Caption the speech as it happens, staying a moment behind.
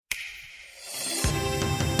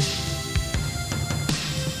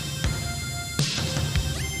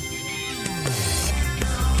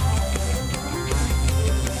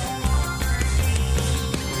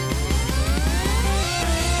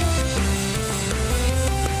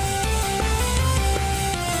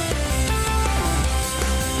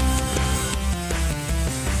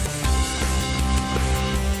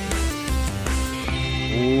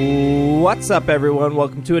What's up, everyone?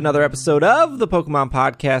 Welcome to another episode of the Pokemon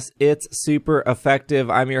Podcast. It's super effective.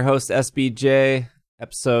 I'm your host, SBJ,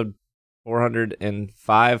 episode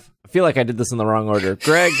 405. I feel like I did this in the wrong order.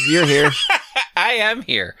 Greg, you're here. I am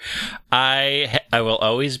here. I will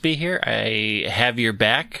always be here. I have your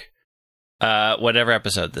back, whatever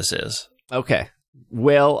episode this is. Okay.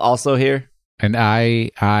 Will, also here. And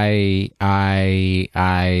I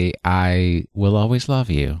will always love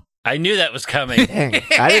you. I knew that was coming. Dang,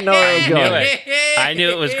 I didn't know where it was going. I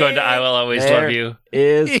knew it was going to I will always love you.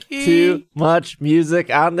 Is too much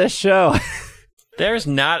music on this show. There's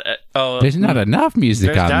not enough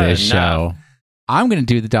music on this show. I'm going to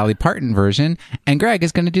do the Dolly Parton version, and Greg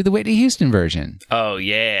is going to do the Whitney Houston version. Oh,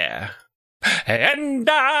 yeah. And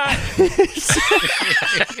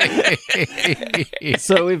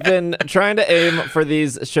So we've been trying to aim for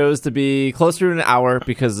these shows to be closer to an hour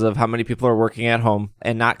because of how many people are working at home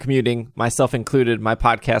and not commuting, myself included. My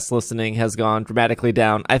podcast listening has gone dramatically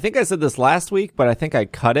down. I think I said this last week, but I think I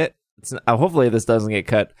cut it. Hopefully this doesn't get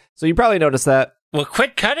cut. So you probably noticed that. Well,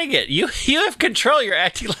 quit cutting it. You have control. You're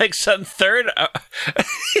acting like some third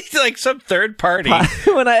party.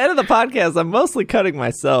 When I edit the podcast, I'm mostly cutting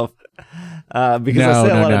myself. Because I say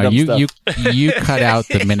a lot of dumb stuff. You cut out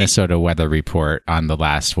the Minnesota weather report on the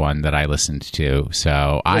last one that I listened to,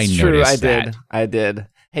 so I noticed that. I did.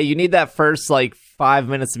 Hey, you need that first 5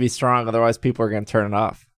 minutes to be strong, otherwise people are going to turn it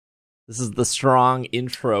off. This is the strong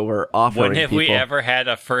intro we're offering. When have we ever had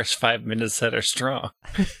a first 5 minutes that are strong?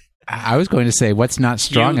 I was going to say, what's not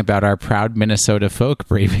strong about our proud Minnesota folk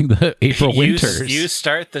braving the April winters? You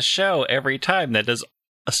start the show every time. That is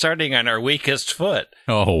starting on our weakest foot.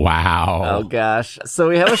 Oh, wow. Oh, gosh. So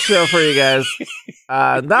we have a show for you guys.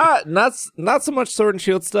 Not so much Sword and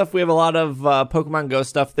Shield stuff. We have a lot of Pokemon Go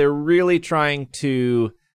stuff. They're really trying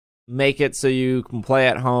to make it so you can play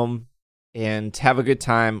at home and have a good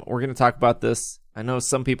time. We're going to talk about this. I know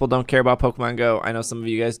some people don't care about Pokemon Go. I know some of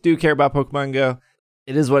you guys do care about Pokemon Go.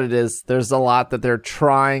 It is what it is. There's a lot that they're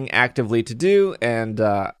trying actively to do, and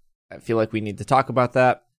I feel like we need to talk about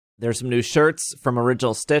that. There's some new shirts from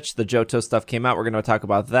Original Stitch. The Johto stuff came out. We're going to talk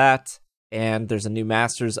about that. And there's a new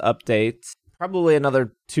Masters update. Probably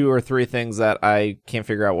another 2 or 3 things that I can't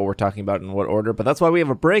figure out what we're talking about in what order, but that's why we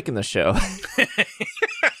have a break in the show.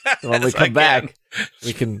 So when we come back,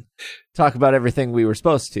 we can talk about everything we were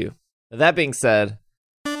supposed to. That being said,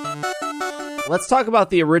 let's talk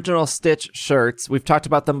about the Original Stitch shirts. We've talked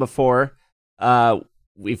about them before.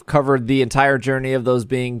 We've covered the entire journey of those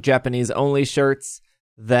being Japanese-only shirts.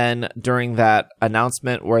 Then during that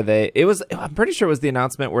announcement where I'm pretty sure it was the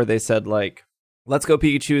announcement where they said, Let's Go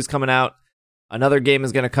Pikachu is coming out. Another game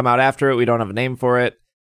is going to come out after it. We don't have a name for it.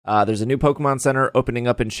 There's a new Pokemon Center opening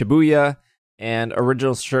up in Shibuya, and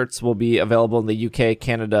original shirts will be available in the UK,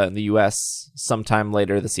 Canada, and the US sometime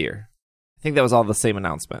later this year. I think that was all the same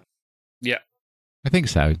announcement. Yeah. I think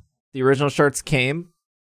so. The original shirts came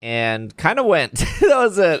and kind of went. That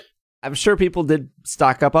was it. I'm sure people did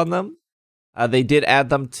stock up on them. They did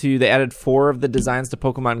they added 4 of the designs to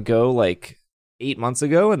Pokemon Go 8 months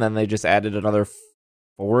ago, and then they just added another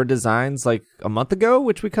 4 designs a month ago,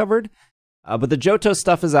 which we covered. But the Johto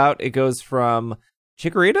stuff is out. It goes from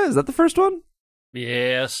Chikorita. Is that the first one?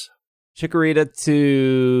 Yes. Chikorita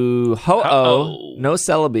to Ho-Oh. No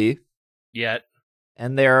Celebi. Yet.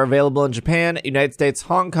 And they are available in Japan, United States,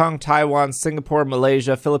 Hong Kong, Taiwan, Singapore,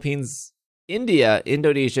 Malaysia, Philippines, India,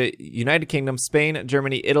 Indonesia, United Kingdom, Spain,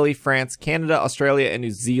 Germany, Italy, France, Canada, Australia, and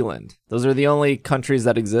New Zealand. Those are the only countries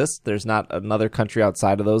that exist. There's not another country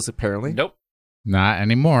outside of those, apparently. Nope. Not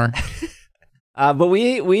anymore. But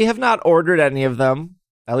we have not ordered any of them.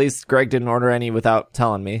 At least Greg didn't order any without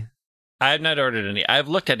telling me. I have not ordered any. I've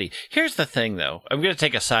looked at any. Here's the thing, though. I'm going to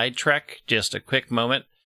take a side trek, just a quick moment.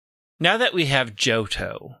 Now that we have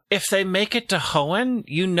Johto, if they make it to Hoenn,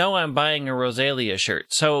 I'm buying a Rosalia shirt.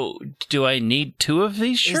 So, do I need 2 of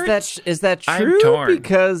these shirts? Is that true? I'm torn.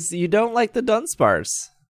 Because you don't like the Dunsparce.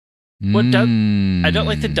 Well, I don't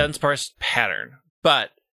like the Dunsparce pattern, but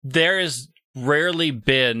there has rarely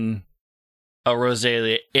been a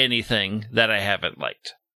Rosalia anything that I haven't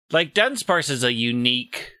liked. Dunsparce is a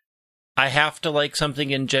unique, I have to like something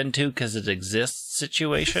in Gen 2 because it exists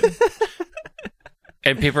situation.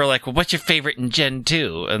 And people are like, well, what's your favorite in Gen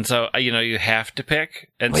 2? And so, you have to pick.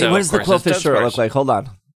 And Wait, what does the Qwilfish shirt look like? Hold on.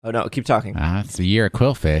 Oh, no, keep talking. It's the year of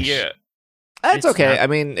Qwilfish. Yeah. It's okay. I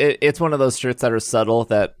mean, it's one of those shirts that are subtle,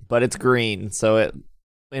 but it's green. So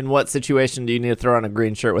in what situation do you need to throw on a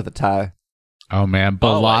green shirt with a tie? Oh, man.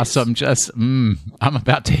 Blossom just, I'm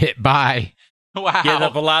about to hit buy. Wow. Yeah, the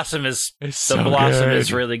Blossom is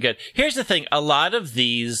is really good. Here's the thing. A lot of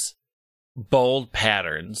these bold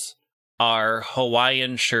patterns are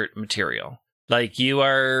Hawaiian shirt material. Like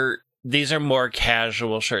these are more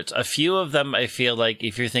casual shirts. A few of them, I feel like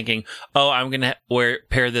if you're thinking, oh, I'm going to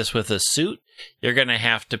pair this with a suit, you're going to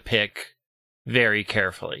have to pick very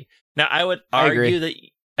carefully. Now, I would argue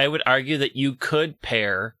that you could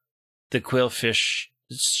pair the Quillfish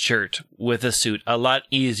shirt with a suit a lot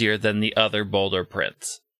easier than the other bolder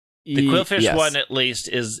prints. The Quillfish one, at least,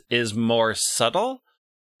 is more subtle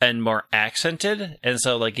and more accented. And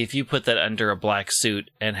so, like, if you put that under a black suit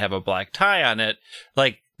and have a black tie on it,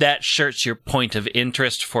 like, that shirt's your point of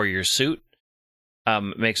interest for your suit.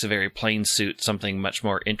 Makes a very plain suit something much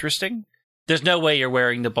more interesting. There's no way you're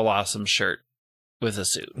wearing the Blossom shirt with a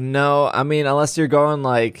suit. No, I mean, unless you're going,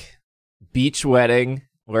 like, beach wedding,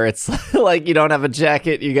 where it's like you don't have a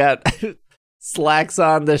jacket, you got slacks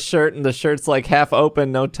on the shirt, and the shirt's, like, half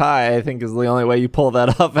open, no tie, I think is the only way you pull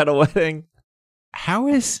that off at a wedding. How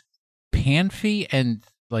is Panfi and,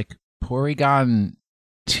 like, Porygon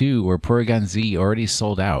 2 or Porygon Z already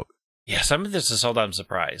sold out? Yeah, some of this is sold out. I'm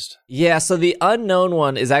surprised. Yeah, so the unknown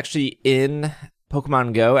one is actually in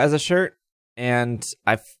Pokemon Go as a shirt, and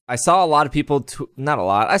I saw a lot of people, not a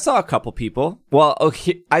lot, I saw a couple people. Well,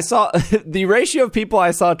 okay, I saw the ratio of people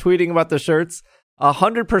I saw tweeting about the shirts,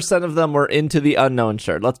 100% of them were into the unknown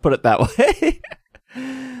shirt. Let's put it that way.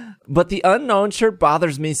 But the unknown shirt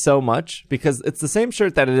bothers me so much because it's the same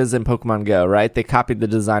shirt that it is in Pokemon Go, right? They copied the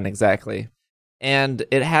design exactly. And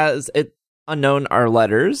unknown are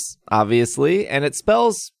letters, obviously, and it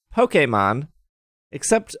spells Pokemon,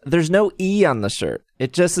 except there's no E on the shirt.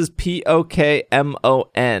 It just says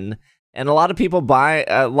Pokemon. And a lot of people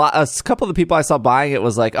a couple of the people I saw buying it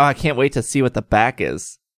was like, oh, I can't wait to see what the back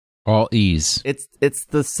is. All E's.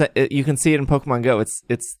 You can see it in Pokemon Go. It's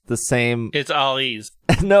the same. It's all E's.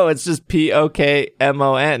 No, it's just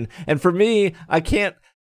Pokemon. And for me, I can't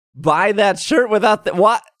buy that shirt without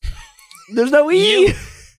what? There's no E.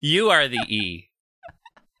 You are the E.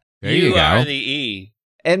 You are the E.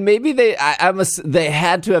 And maybe they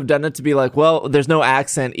had to have done it to be like, well, there's no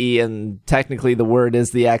accent E, and technically the word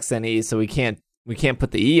is the accent E, so we can't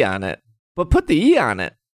put the E on it. But put the E on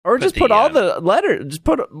it. Or just put all the letters. Just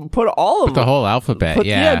put all of them. Put the whole alphabet,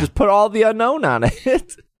 yeah. Just put all the unknown on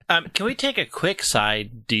it. Can we take a quick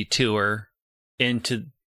side detour into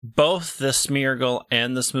both the Smeargle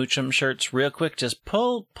and the Smoochum shirts real quick? Just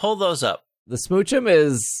pull those up. The Smoochum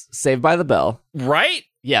is Saved by the Bell. Right?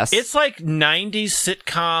 Yes. It's like 90s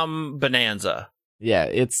sitcom bonanza. Yeah,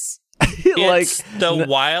 it's it's the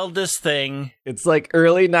wildest thing. It's like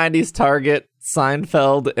early 90s Target,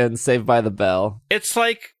 Seinfeld, and Saved by the Bell. It's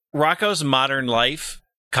like Rocko's Modern Life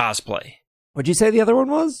cosplay. What'd you say the other one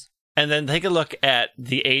was? And then take a look at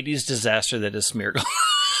the 80s disaster that is Smeargle.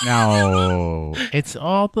 No, it's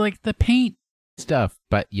all like the paint stuff,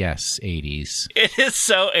 but yes, 80s. It is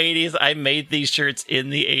so 80s. I made these shirts in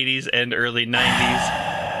the 80s and early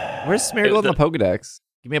 90s. Where's Smeargle in the Pokedex?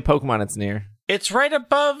 Give me a Pokemon it's near. It's right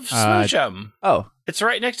above Smoochum. It's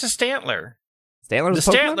right next to Stantler. Stantler's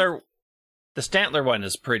a Pokemon? The Stantler one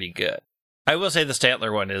is pretty good. I will say the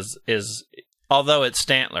Stantler one is although it's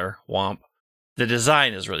Stantler, womp, the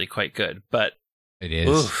design is really quite good, but it is.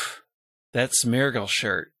 Oof, that Smeargle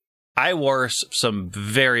shirt. I wore some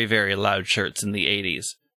very, very loud shirts in the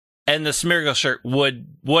 80s, and the Smeargle shirt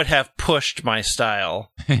would have pushed my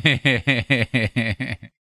style.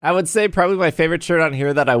 I would say probably my favorite shirt on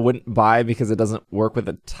here that I wouldn't buy because it doesn't work with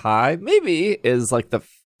a tie, maybe, is like the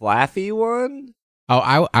Flaffy one.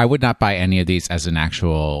 Oh, I would not buy any of these as an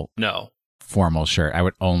actual formal shirt. I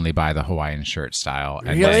would only buy the Hawaiian shirt style.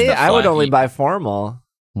 Really? I would only buy formal.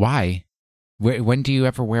 Why? When do you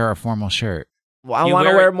ever wear a formal shirt? Well, I want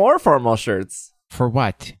to wear more formal shirts. For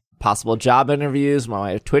what? Possible job interviews,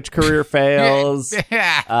 my Twitch career fails,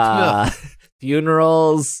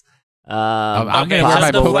 funerals. I'm going to wear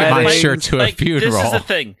my Pokemon shirt to a funeral. This is the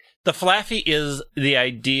thing. The Flaffy is the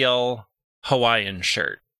ideal Hawaiian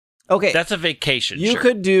shirt. Okay. That's a vacation shirt. You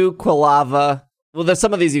could do Quilava. Well, there's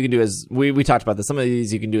some of these you can do as, we talked about this, some of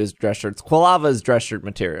these you can do as dress shirts. Quilava is dress shirt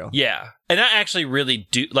material. Yeah. And I actually really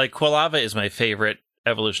do, like, Quilava is my favorite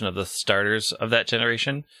evolution of the starters of that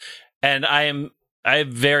generation. And I'm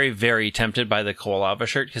very, very tempted by the Quilava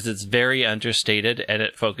shirt because it's very understated and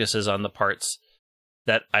it focuses on the parts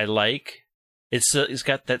that I like. It's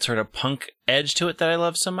got that sort of punk edge to it that I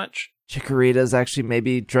love so much. Chikorita is actually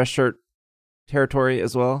maybe dress shirt territory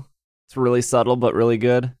as well. It's really subtle, but really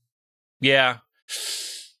good. Yeah.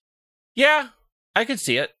 Yeah, I could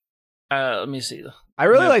see it. Let me see. I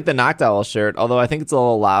really like the Noctowl shirt, although I think it's a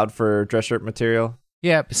little loud for dress shirt material.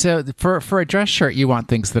 Yeah, so for a dress shirt, you want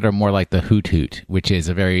things that are more like the Hoot Hoot, which is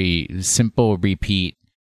a very simple repeat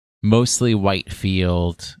mostly white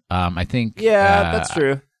field. I think. Yeah, that's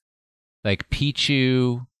true. Like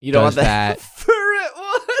Pichu. You don't want that ferret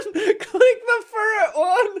one. Click the ferret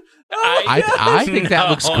one. Oh I think that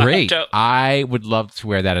looks great. I I would love to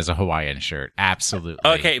wear that as a Hawaiian shirt. Absolutely.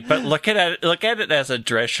 Okay, but look at it as a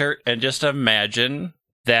dress shirt, and just imagine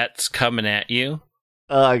that's coming at you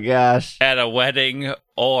Oh gosh. at a wedding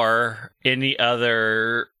or any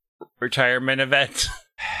other retirement event.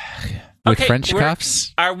 With Okay, French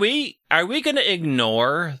cuffs. Are we going to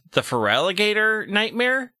ignore the Feraligatr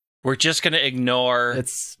nightmare? We're just going to ignore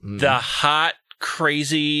It's the hot,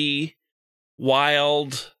 crazy,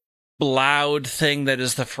 wild, loud thing that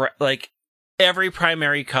is like every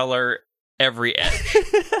primary color, every edge.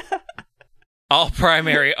 All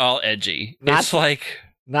primary, all edgy. It's like...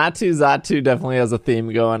 Natu Zatu definitely has a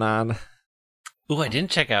theme going on. Ooh, I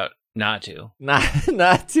didn't check out Natu.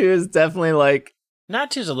 Natu is definitely like...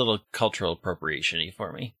 Natu's a little cultural appropriation-y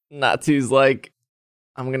for me. Natu's like,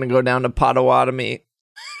 I'm going to go down to Potawatomi,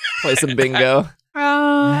 play some bingo.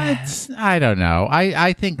 I don't know.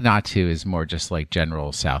 I think Natu is more just like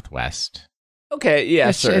general Southwest. Okay,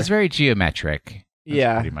 yeah, sure. It's very geometric. That's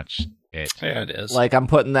Yeah. pretty much it. Yeah, it is. Like, I'm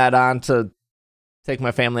putting that on to take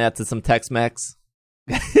my family out to some Tex-Mex.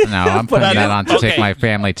 No, I'm putting that on to take Okay. my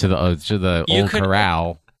family to the You old could-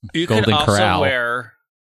 corral. you Golden could also Corral. wear...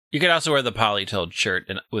 You could also wear the polytoed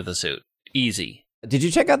shirt with a suit. Easy. Did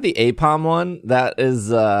you check out the APOM one? That is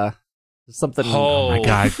something... Oh. Oh my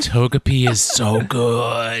god, Togepi is so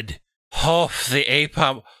good. Oh, the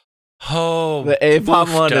APOM. Oh, The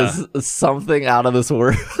APOM one oofta. is something out of this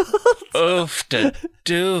world. Oofta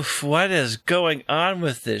doof. What is going on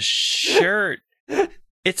with this shirt?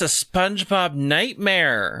 It's a SpongeBob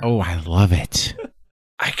nightmare. Oh, I love it.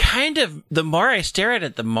 The more I stare at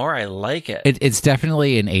it, the more I like it. It's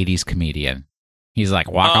definitely an 80s comedian. He's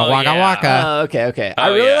like, waka, Oh, waka, yeah. waka. Okay. Oh, I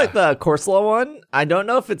really yeah. like the Corsola one. I don't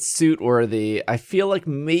know if it's suit worthy. I feel like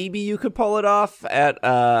maybe you could pull it off at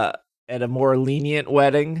a more lenient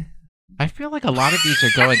wedding. I feel like a lot of these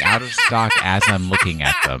are going out of stock as I'm looking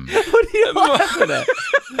at them. What are you laughing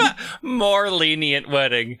at? More lenient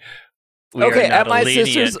wedding. We Okay, are not at my a lenient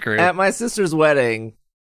sister's group. at my sister's wedding.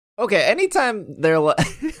 Okay, anytime they're like,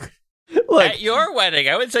 look, At your wedding,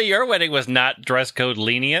 I would say your wedding was not dress code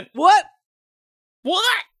lenient. what?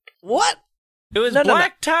 What? It was No, no, no.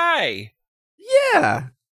 black tie. Yeah,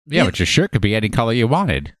 Yeah, but your shirt could be any color you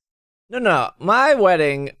wanted. No. My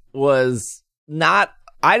wedding was not.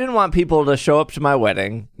 I didn't want people to show up to my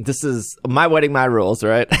wedding. This is my wedding, my rules,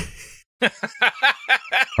 right? All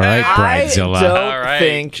right, I Bridezilla. don't All right,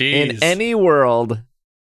 think jeez. in any world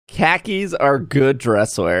khakis are good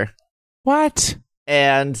dress wear. What?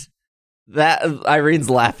 And that Irene's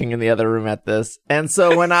laughing in the other room at this. And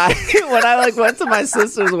so when I went to my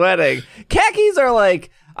sister's wedding, khakis are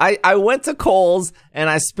like I went to Kohl's and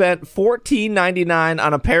I spent $14.99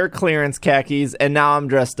 on a pair of clearance khakis and now I'm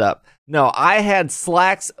dressed up. No, I had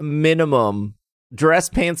slacks minimum, dress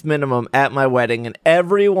pants minimum at my wedding, and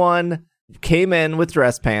everyone came in with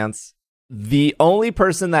dress pants. The only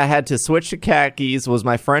person that had to switch to khakis was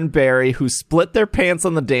my friend Barry, who split their pants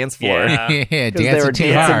on the dance floor. Yeah. Yeah, 'Cause they were dancing too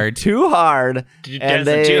dancing hard. too hard, You and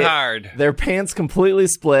dancing too hard. their pants completely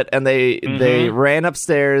split, and they ran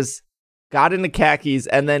upstairs, got into khakis,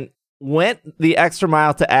 and then went the extra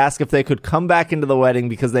mile to ask if they could come back into the wedding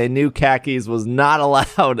because they knew khakis was not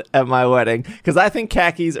allowed at my wedding. Because I think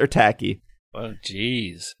khakis are tacky. Oh,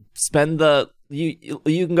 jeez. You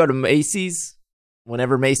can go to Macy's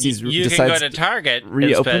whenever Macy's You can decides go to Target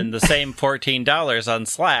reopen. and spend the same $14 on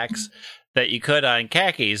slacks that you could on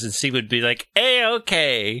khakis, and Steve would be like,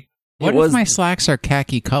 "A-okay." What It was- if my slacks are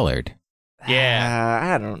khaki colored? Yeah.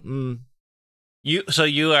 I don't. You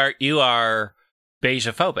are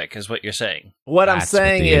beige-phobic, is what you're saying. What I'm That's what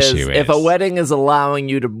saying the is, issue if a is. wedding is allowing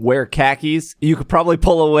you to wear khakis, you could probably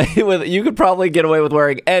pull away with. You could probably get away with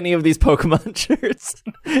wearing any of these Pokemon shirts.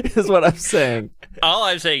 Is what I'm saying. All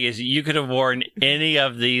I'm saying is you could have worn any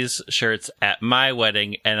of these shirts at my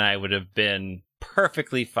wedding, and I would have been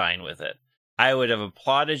perfectly fine with it. I would have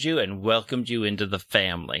applauded you and welcomed you into the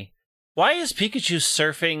family. Why is Pikachu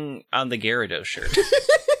surfing on the Gyarados shirt?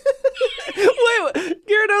 Wait,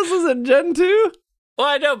 Gyarados was in Gen 2? Well,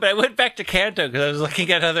 I know, but I went back to Kanto because I was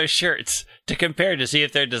looking at other shirts to compare to see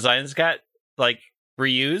if their designs got,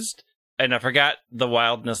 reused. And I forgot the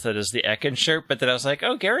wildness that is the Ekans shirt, but then I was like,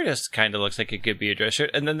 oh, Gyarados kind of looks like it could be a dress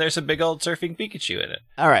shirt. And then there's a big old surfing Pikachu in it.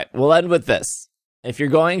 All right, we'll end with this. If you're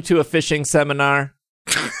going to a fishing seminar,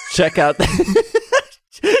 check out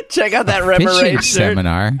check out that Fishing Remoraid shirt.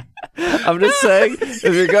 seminar. I'm just saying, if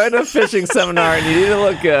you're going to a fishing seminar and you need to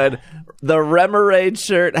look good, the Remoraid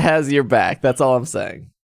shirt has your back. That's all I'm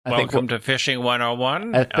saying. Welcome to Fishing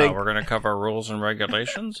 101. I think we're going to cover rules and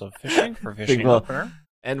regulations of fishing for Fishing Opener.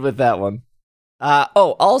 End with that one.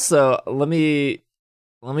 Also, let me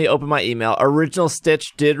open my email. Original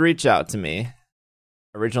Stitch did reach out to me.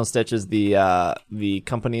 Original Stitch is the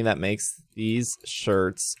company that makes these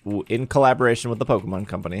shirts in collaboration with the Pokemon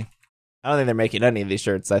Company. I don't think they're making any of these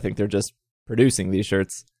shirts. I think they're just producing these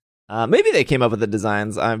shirts. Maybe they came up with the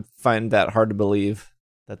designs. I find that hard to believe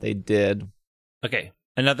that they did. Okay,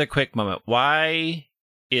 another quick moment. Why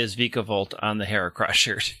is Vikavolt on the Heracross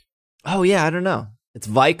shirt? Oh, yeah, I don't know. It's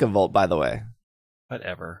Vikavolt, by the way.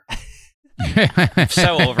 Whatever.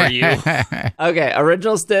 So over you. Okay,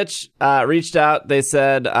 Original Stitch reached out. They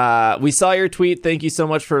said, we saw your tweet. Thank you so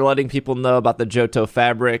much for letting people know about the Johto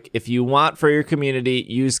fabric. If you want for your community,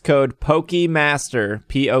 use code POKEMASTER,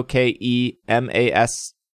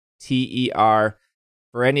 POKEMASTER,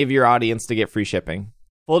 for any of your audience to get free shipping.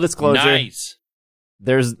 Full disclosure, nice.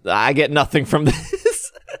 I get nothing from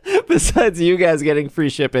this besides you guys getting free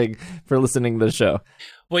shipping for listening to the show.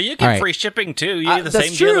 Well, you get free shipping, too. You do the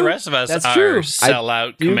same deal the rest of us that's are true.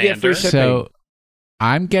 sell-out commanders. So,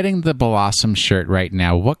 I'm getting the Blossom shirt right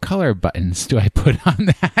now. What color buttons do I put on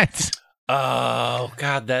that? Oh,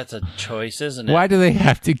 God, that's a choice, isn't it? Why do they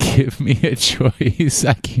have to give me a choice?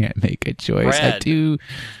 I can't make a choice. Red. I do...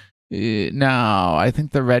 no, I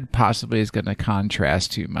think the red possibly is going to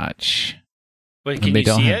contrast too much. Wait, can they you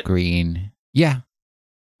don't see have it? green. Yeah.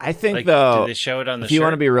 I think, Like, though, do they show it on the if you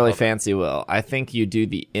want to shirt? be really Okay. fancy, Will, I think you do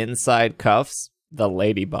the inside cuffs, the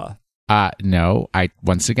lady buff. No,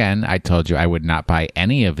 once again, I told you I would not buy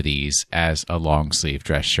any of these as a long sleeve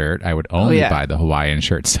dress shirt. I would only buy the Hawaiian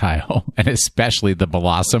shirt style, and especially the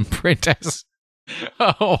Blossom print as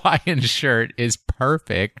a Hawaiian shirt is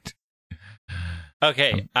perfect.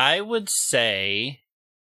 Okay, I would say...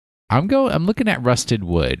 I'm looking at rusted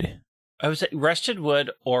wood. I would say rusted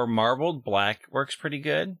wood or marbled black works pretty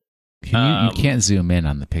good. Can you can't zoom in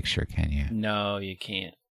on the picture, can you? No, you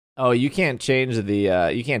can't. Oh, you can't change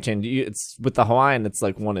it's with the Hawaiian, it's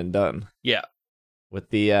like one and done. Yeah.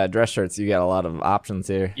 With the dress shirts, you got a lot of options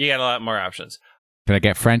here. You got a lot more options. Can I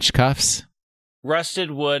get French cuffs?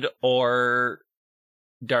 Rusted wood or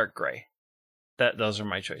dark gray. Those are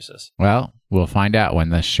my choices. Well, we'll find out when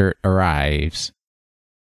the shirt arrives.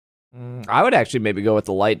 I would actually maybe go with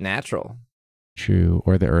the light natural. True,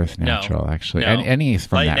 or the earth natural, actually. No. Any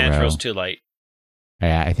from Light that natural's row. too light.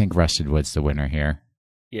 Yeah, I think rusted wood's the winner here.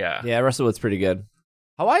 Yeah. Yeah, Russellwood's pretty good.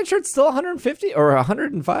 Hawaiian shirt's still 150 or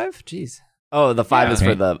 105? Jeez. Oh, the 5 is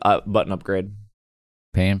for the button upgrade.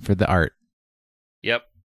 Paying for the art. Yep.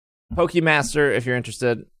 Pokemaster, if you're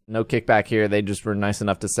interested, no kickback here. They just were nice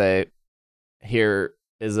enough to say, here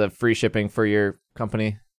is a free shipping for your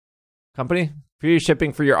company. Free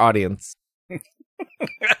shipping for your audience.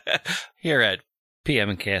 Here at PM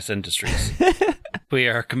and KS Industries, we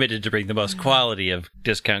are committed to bring the most quality of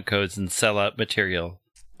discount codes and sellout material.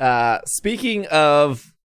 Speaking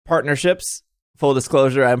of partnerships, full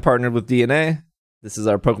disclosure, I'm partnered with DNA. This is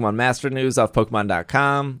our Pokemon Master News off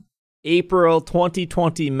Pokemon.com. April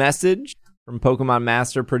 2020 message from Pokemon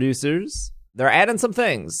Master producers. They're adding some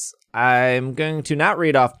things. I'm going to not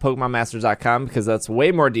read off PokemonMasters.com because that's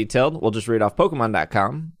way more detailed. We'll just read off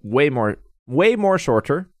Pokemon.com. Way more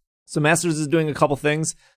shorter. So Masters is doing a couple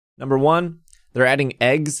things. Number one, they're adding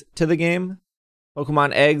eggs to the game.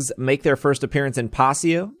 Pokemon eggs make their first appearance in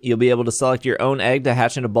Pasio. You'll be able to select your own egg to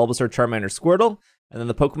hatch into Bulbasaur, Charmander, Squirtle, and then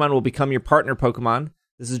the Pokemon will become your partner Pokemon.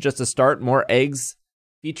 This is just a start. More eggs,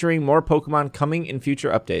 featuring more Pokemon coming in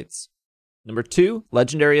future updates. Number two,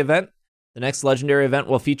 Legendary Event. The next Legendary Event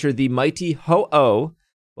will feature the mighty Ho-Oh,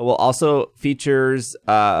 but will also feature new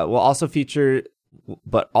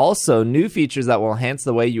features that will enhance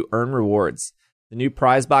the way you earn rewards. The new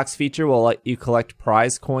prize box feature will let you collect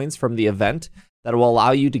prize coins from the event that will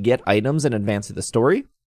allow you to get items in advance of the story.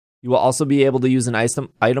 You will also be able to use an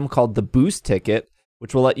item called the Boost Ticket,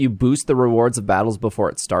 which will let you boost the rewards of battles before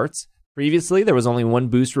it starts. Previously, there was only one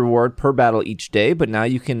boost reward per battle each day, but now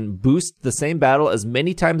you can boost the same battle as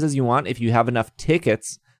many times as you want if you have enough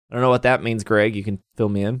tickets. I don't know what that means, Greg. You can fill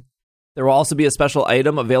me in. There will also be a special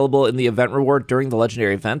item available in the event reward during the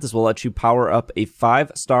legendary event. This will let you power up a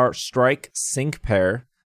 5-star strike sync pair.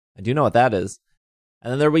 I do know what that is.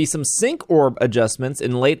 And then there will be some sync orb adjustments.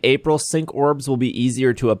 In late April, sync orbs will be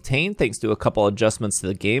easier to obtain thanks to a couple adjustments to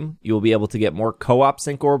the game. You will be able to get more co-op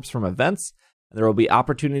sync orbs from events. And there will be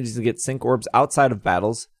opportunities to get sync orbs outside of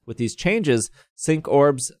battles. With these changes, sync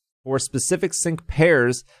orbs for specific sync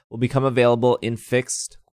pairs will become available in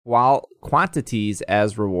fixed quantities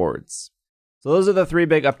as rewards. So those are the three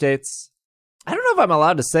big updates. I don't know if I'm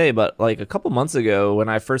allowed to say, but like a couple months ago when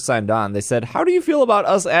I first signed on, they said, "How do you feel about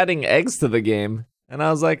us adding eggs to the game?" And I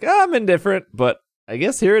was like, I'm indifferent, but I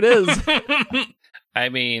guess here it is. I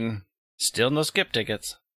mean, still no skip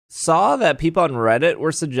tickets. Saw that people on Reddit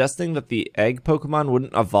were suggesting that the egg Pokemon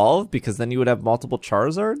wouldn't evolve because then you would have multiple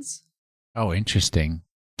Charizards. Oh, interesting.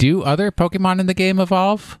 Do other Pokemon in the game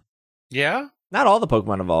evolve? Yeah. Not all the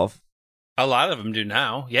Pokemon evolve. A lot of them do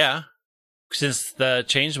now, yeah. Since the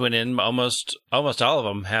change went in, almost all of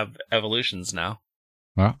them have evolutions now.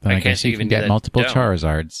 Well, then I guess you can get multiple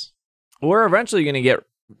Charizards. We're eventually going to get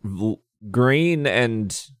green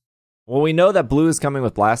and... Well, we know that blue is coming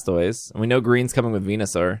with Blastoise, and we know green's coming with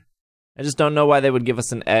Venusaur. I just don't know why they would give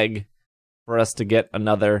us an egg for us to get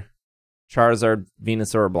another Charizard,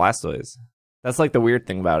 Venusaur, or Blastoise. That's like the weird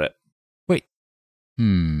thing about it. Wait.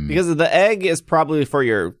 Because the egg is probably for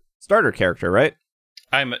your starter character, right?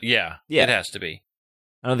 Yeah, it has to be.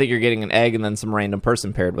 I don't think you're getting an egg and then some random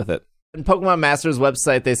person paired with it. On Pokemon Master's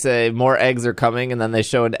website, they say more eggs are coming, and then they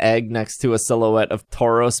show an egg next to a silhouette of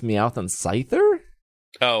Tauros, Meowth, and Scyther?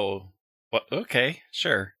 Oh, well, okay,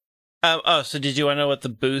 sure. So did you want to know what the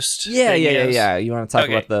boost is? Yeah. You want to talk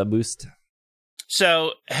Okay. about the boost?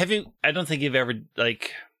 So, I don't think you've ever,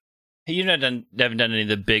 you haven't done any of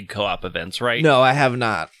the big co-op events, right? No, I have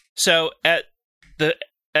not. So,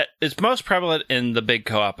 it's most prevalent in the big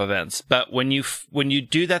co-op events, but when you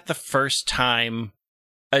do that the first time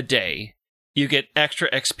a day, you get extra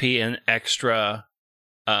XP and extra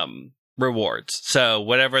rewards. So,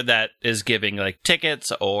 whatever that is giving, like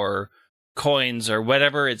tickets or coins or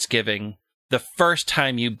whatever it's giving, the first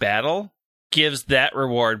time you battle gives that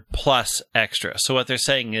reward plus extra. So what they're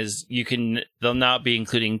saying is they'll now be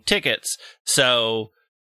including tickets. So,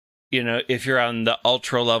 if you're on the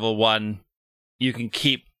ultra level 1, you can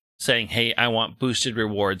keep saying, hey, I want boosted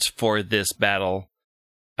rewards for this battle.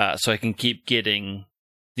 So I can keep getting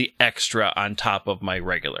the extra on top of my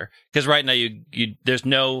regular. Because right now there's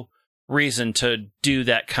no reason to do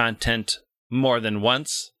that content more than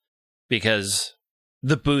once, because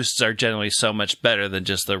the boosts are generally so much better than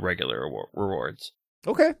just the regular rewards.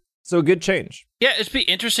 Okay, so good change. Yeah, it'd be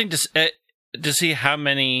interesting to see how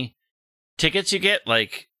many tickets you get.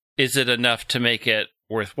 Like, is it enough to make it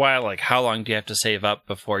worthwhile? Like, how long do you have to save up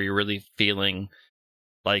before you're really feeling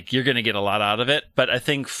like you're going to get a lot out of it? But I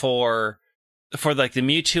think for like the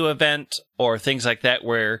Mewtwo event or things like that,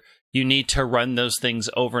 where you need to run those things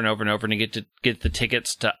over and over and over to get the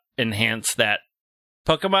tickets to enhance that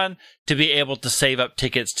Pokemon, to be able to save up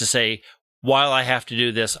tickets to say, while I have to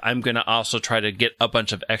do this, I'm going to also try to get a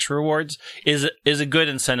bunch of extra rewards is a good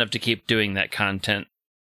incentive to keep doing that content.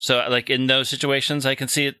 So, like, in those situations, I can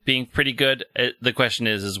see it being pretty good. The question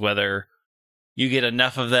is whether you get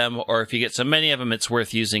enough of them, or if you get so many of them, it's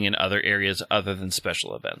worth using in other areas other than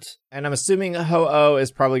special events. And I'm assuming Ho-Oh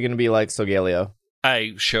is probably going to be like Solgaleo.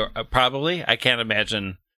 Probably. I can't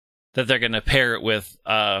imagine that they're going to pair it with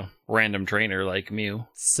a random trainer like Mew.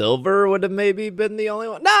 Silver would have maybe been the only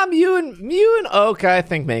one. Nah, Mew and Oak, I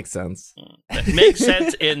think makes sense. It makes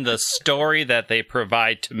sense in the story that they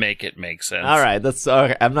provide to make it make sense. All right, that's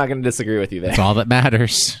okay. I'm not going to disagree with you there. That's all that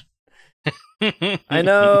matters. I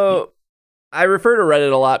know. I refer to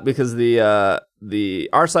Reddit a lot because the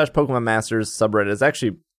r/Pokemon Masters subreddit is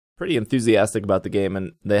actually pretty enthusiastic about the game,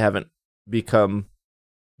 and they haven't become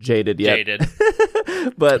jaded yet. Jaded.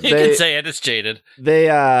 But you can say it. It's jaded.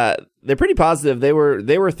 They're pretty positive. They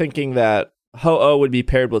were thinking that Ho-Oh would be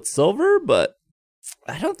paired with Silver, but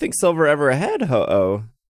I don't think Silver ever had Ho-Oh.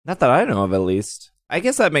 Not that I know of, at least. I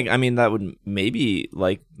guess that would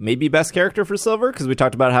maybe best character for Silver, because we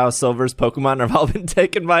talked about how Silver's Pokemon have all been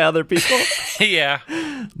taken by other people. Yeah.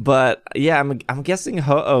 But yeah, I'm guessing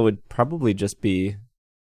Ho-Oh would probably just be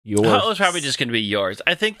yours. Ho-Oh's probably just going to be yours.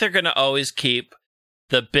 I think they're going to always keep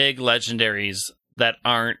the big legendaries that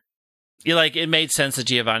aren't... it made sense that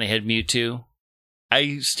Giovanni had Mewtwo.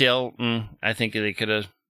 I think they could have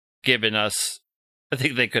given us... I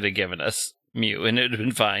think they could have given us Mew, and it would have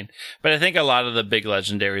been fine. But I think a lot of the big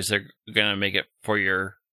legendaries are going to make it for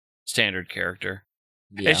your standard character.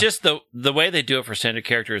 Yeah. It's just the way they do it for standard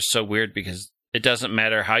character is so weird, because it doesn't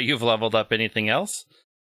matter how you've leveled up anything else,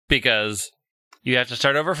 because you have to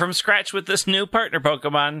start over from scratch with this new partner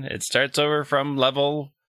Pokemon. It starts over from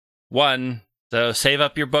level 1, so save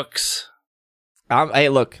up your books. Hey,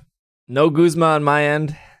 look, no Guzma on my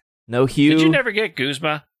end, no Hugh. Did you never get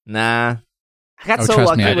Guzma? Nah. I got so trust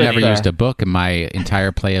lucky me, I've with never used a book in my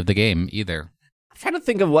entire play of the game either. I'm trying to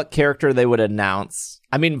think of what character they would announce.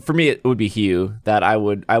 I mean, for me, it would be Hugh that I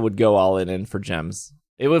would go all in for gems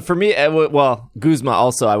It would for me. Guzma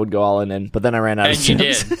also I would go all in, but then I ran out of gems.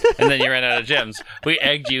 And you did, and then you ran out of gems. We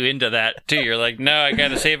egged you into that too. You're like, no, I got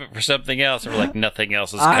to save it for something else. And we're like, nothing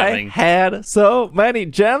else is coming. I had so many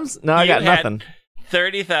gems. No, I got nothing.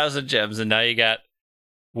 30,000 gems, and now you got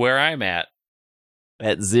where I'm at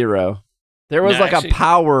 0. There was a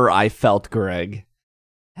power I felt, Greg,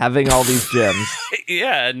 having all these gems.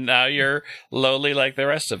 Yeah, and now you're lowly like the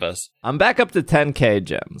rest of us. I'm back up to 10K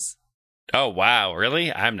gems. Oh, wow. Really?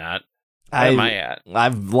 I'm not. Where am I at?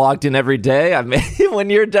 I've logged in every day. When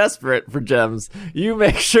you're desperate for gems, you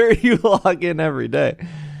make sure you log in every day.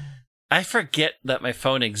 I forget that my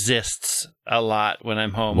phone exists a lot when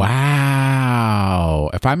I'm home.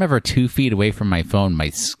 Wow. If I'm ever 2 feet away from my phone, my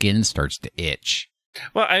skin starts to itch.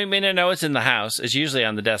 Well, I mean, I know it's in the house. It's usually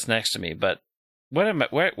on the desk next to me, but where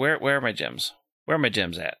are my gems? Where are my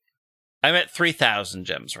gems at? I'm at 3,000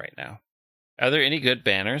 gems right now. Are there any good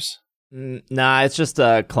banners? Nah, it's just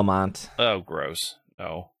Clement. Oh, gross.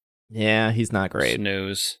 No. Yeah, he's not great.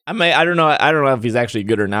 Snooze. I don't know if he's actually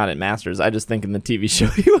good or not at Masters. I just think in the TV show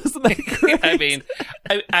he wasn't that great. I mean,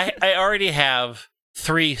 I already have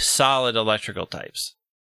 3 solid electrical types.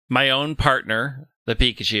 My own partner, the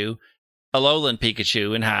Pikachu, Alolan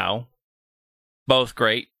Pikachu, and How. Both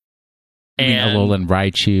great. And Alolan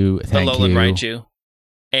Raichu, thank you. Alolan Raichu.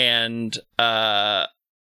 And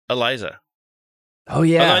Eliza. Oh,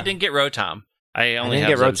 yeah. Although I didn't get Rotom. I didn't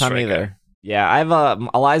get Rotom either. Yeah, I've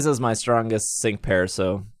Eliza's my strongest sync pair,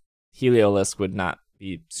 so Heliolisk would not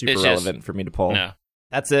be super relevant for me to pull. No.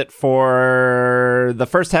 That's it for the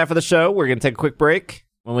first half of the show. We're going to take a quick break.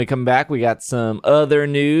 When we come back, we got some other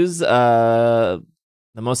news. The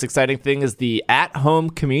most exciting thing is the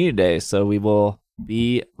at-home community day, so we will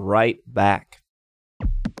be right back.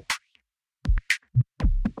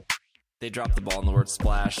 They dropped the ball in the word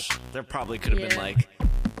splash. There probably could have been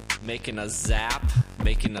making a zap,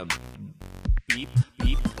 making a beep,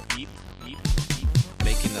 beep, beep, beep, beep,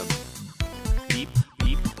 making a beep,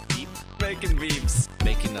 beep, beep, making beeps,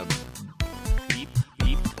 making a beep,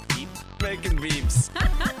 beep, beep, making beeps.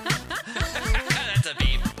 That's a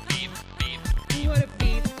beep, beep, beep, beep. What a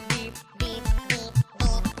beep, beep, beep, beep,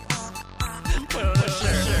 beep. Put on a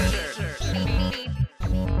shirt.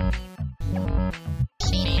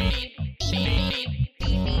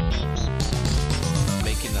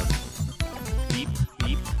 Making a beep,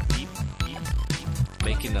 beep, beep, beep, beep,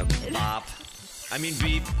 making a bop. I mean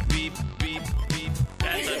beep, beep, beep, beep.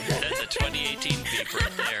 That's a 2018 beep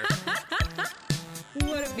right there.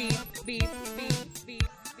 What a beep, beep, beep, beep,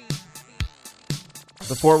 beep.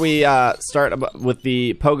 Before we start with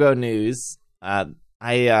the Pogo news,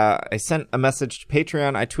 I sent a message to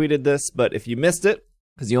Patreon. I tweeted this, but if you missed it,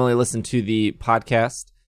 because you only listened to the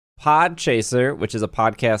podcast, Podchaser, which is a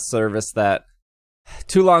podcast service that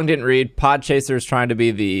too long didn't read. Podchaser is trying to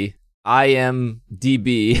be the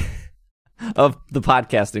IMDb of the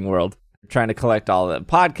podcasting world. They're trying to collect all the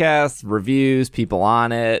podcasts, reviews, people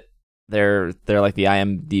on it. They're like the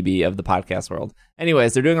IMDb of the podcast world.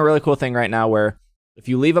 Anyways, they're doing a really cool thing right now where if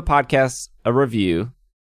you leave a podcast a review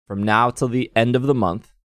from now till the end of the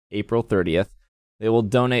month, April 30th, they will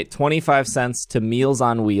donate 25 cents to Meals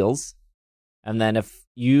on Wheels. And then if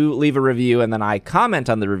you leave a review and then I comment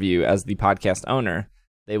on the review as the podcast owner,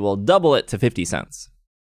 they will double it to 50 cents.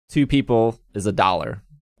 2 people is $1,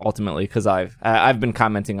 ultimately, because I've been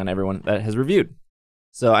commenting on everyone that has reviewed.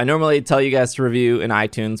 So I normally tell you guys to review in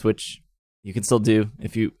iTunes, which you can still do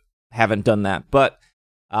if you haven't done that. But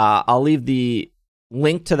I'll leave the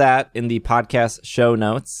link to that in the podcast show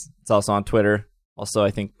notes. It's also on Twitter. Also,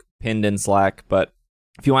 I think pinned in Slack. But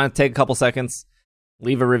if you want to take a couple seconds,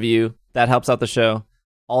 leave a review. That helps out the show.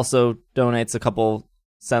 Also donates a couple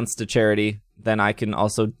cents to charity. Then I can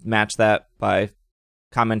also match that by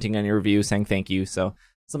commenting on your review, saying thank you. So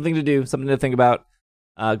something to do, something to think about.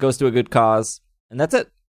 Goes to a good cause. And that's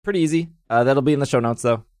it. Pretty easy. That'll be in the show notes,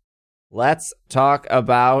 though. Let's talk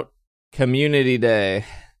about Community Day.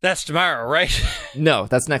 That's tomorrow, right? No,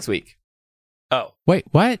 that's next week. Oh. Wait,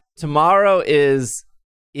 what? Tomorrow is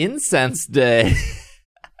Incense Day.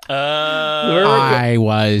 I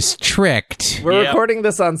was tricked. We're recording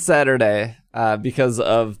this on Saturday because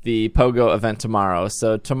of the Pogo event tomorrow.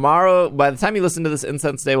 So tomorrow, by the time you listen to this,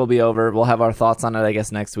 Incense Day will be over. We'll have our thoughts on it, I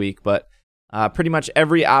guess, next week. But pretty much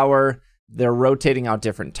every hour, they're rotating out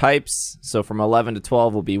different types. So from 11 to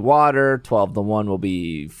 12 will be water, 12 to 1 will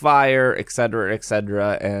be fire, etc.,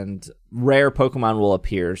 etc. And rare Pokemon will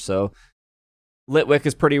appear. So Litwick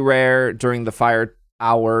is pretty rare. During the fire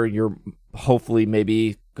hour, you're hopefully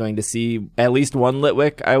maybe going to see at least one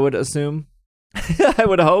Litwick, I would assume. I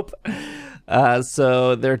would hope.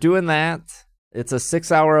 So they're doing that. It's a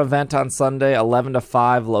 6-hour event on Sunday, 11 to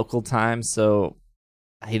 5 local time, so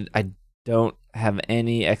I don't have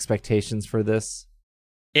any expectations for this.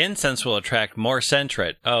 Incense will attract more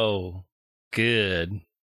Sentret. Oh, good.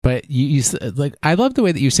 But you like, I love the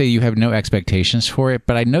way that you say you have no expectations for it,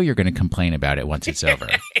 but I know you're going to complain about it once it's over.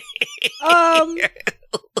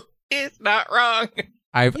 It's not wrong.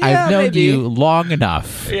 I've known maybe. you long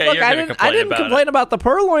enough. Yeah, Look, you're I gonna didn't complain about the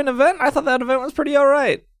Purloin event. I thought that event was pretty all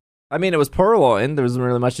right. I mean, it was Purloin. There wasn't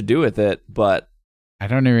really much to do with it, but I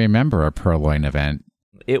don't even remember a Purloin event.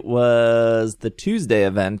 it was the Tuesday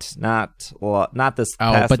event, not this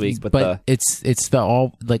past week, but it's the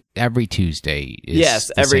all like every Tuesday. Is Yes,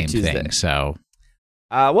 the every same Tuesday. Thing, so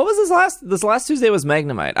what was this last Tuesday was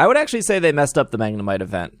Magnemite. I would actually say they messed up the Magnemite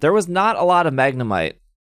event. There was not a lot of Magnemite,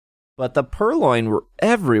 but the Purloin were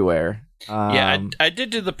everywhere. I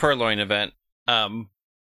did do the Purloin event.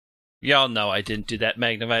 Y'all know I didn't do that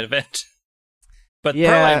Magnemite event. But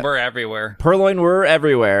Purloin were everywhere. Purloin were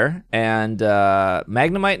everywhere, and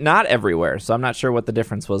Magnemite not everywhere. So I'm not sure what the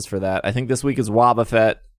difference was for that. I think this week is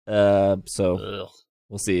Wobbuffet, so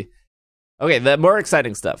we'll see. Okay, the more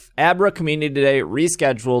exciting stuff. Abra Community Day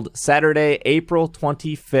rescheduled Saturday, April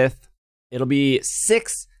 25th. It'll be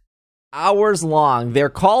 6 hours long. They're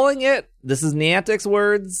calling it, this is Niantic's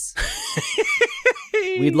words,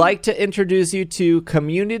 we'd like to introduce you to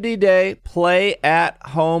Community Day Play at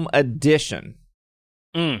Home Edition.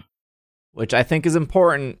 Which I think is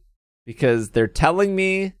important because they're telling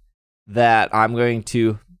me that I'm going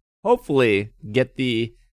to hopefully get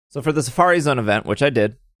so for the Safari Zone event, which I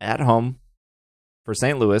did at home for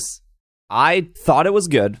St. Louis, I thought it was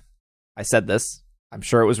good. I said this. I'm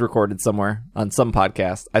sure it was recorded somewhere on some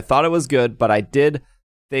podcast. I thought it was good, but I did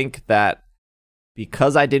think that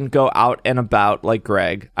because I didn't go out and about like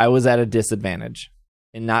Greg, I was at a disadvantage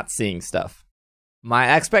in not seeing stuff.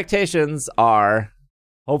 My expectations are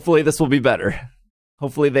hopefully this will be better.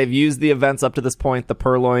 Hopefully they've used the events up to this point, the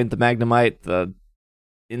Purloin, the Magnemite, the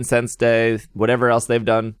Incense Day, whatever else they've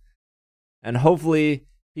done. And hopefully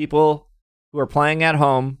people who are playing at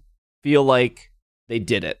home feel like they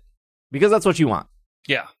did it. Because that's what you want.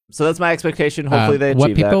 Yeah. So that's my expectation. Hopefully they achieve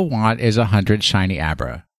what people that. want is 100 shiny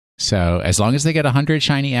Abra. So as long as they get 100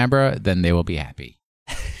 shiny Abra, then they will be happy.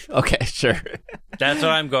 Okay, sure. That's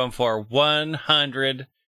what I'm going for. 100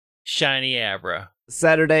 shiny Abra.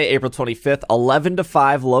 Saturday, April 25th, 11 to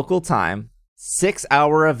 5 local time,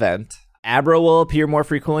 6-hour event. Abra will appear more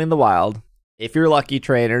frequently in the wild. If you're lucky,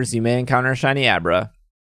 trainers, you may encounter a shiny Abra.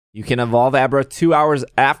 You can evolve Abra 2 hours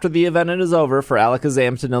after the event is over for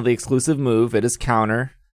Alakazam to know the exclusive move. It is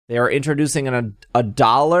counter. They are introducing a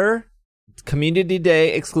 $1 Community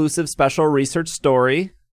Day exclusive special research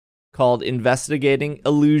story called Investigating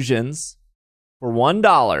Illusions for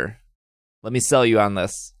 $1. Let me sell you on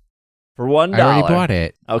this. For $1. I already bought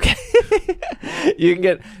it. Okay. You can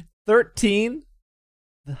get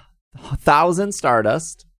 13,000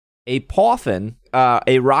 Stardust, a Poffin,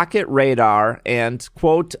 a Rocket Radar, and,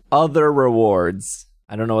 quote, other rewards.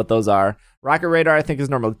 I don't know what those are. Rocket Radar, I think, is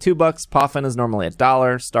normally $2. Poffin is normally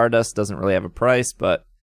 $1. Stardust doesn't really have a price, but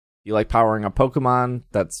if you like powering up Pokemon,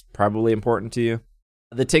 that's probably important to you.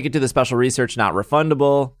 The ticket to the special research, not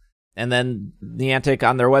refundable. And then Niantic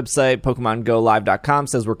on their website, PokemonGoLive.com,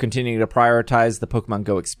 says we're continuing to prioritize the Pokemon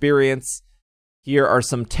Go experience. Here are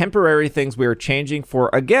some temporary things we are changing for,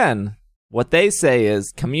 again, what they say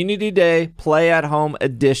is Community Day Play at Home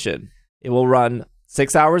Edition. It will run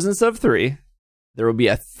 6 hours instead of 3. There will be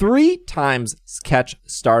a 3 times catch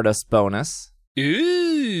Stardust bonus.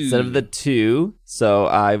 Ooh. Instead of the 2. So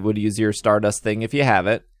I would use your Stardust thing if you have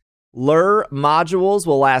it. Lure modules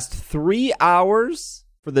will last 3 hours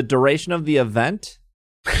for the duration of the event.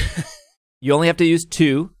 You only have to use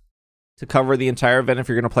 2 to cover the entire event if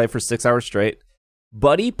you're going to play for 6 hours straight.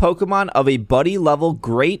 Buddy Pokemon of a buddy level,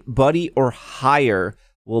 Great Buddy or higher,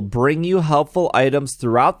 will bring you helpful items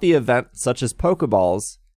throughout the event, such as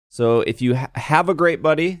Pokeballs. So if you have a Great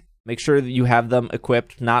Buddy, make sure that you have them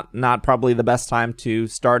equipped. Not probably the best time to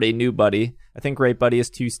start a new buddy. I think Great Buddy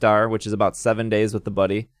is 2-star, which is about 7 days with the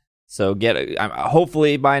buddy. So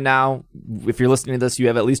hopefully by now, if you're listening to this, you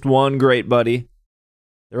have at least one Great Buddy.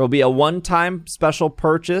 There will be a one-time special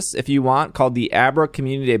purchase if you want called the Abra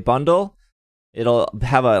Community Day Bundle. It'll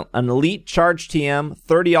have an Elite Charge TM,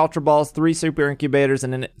 30 Ultra Balls, 3 Super Incubators,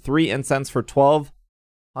 and 3 Incense for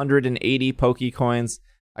 1,280 Pokecoins.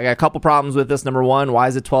 I got a couple problems with this. Number 1, why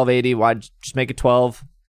is it 1,280? Why just make it 12?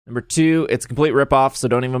 Number 2, it's a complete ripoff, so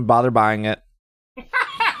don't even bother buying it.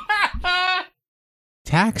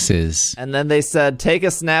 Taxes. And then they said, take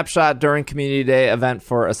a snapshot during Community Day event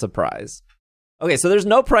for a surprise. Okay, so there's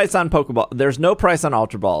no price on Pokeball. There's no price on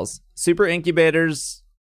Ultra Balls. Super Incubators,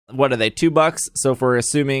 what are they, $2? So if we're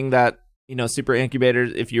assuming that, Super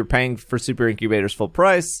Incubators, if you're paying for Super Incubators full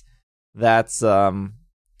price, that's $6.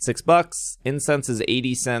 Incense is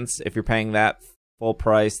 80 cents. If you're paying that full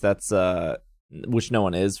price, that's which no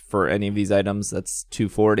one is for any of these items, that's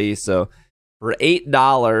 $2.40. So for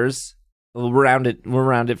 $8, we'll round it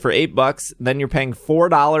for $8. Then you're paying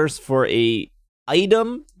 $4 for a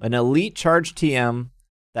item, an Elite Charge TM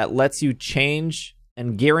that lets you change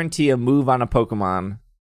and guarantee a move on a Pokemon,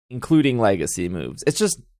 including legacy moves.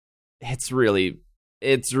 It's really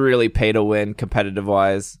pay to win competitive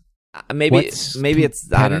wise. Maybe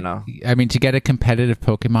it's I don't know. I mean, to get a competitive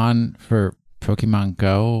Pokemon for Pokemon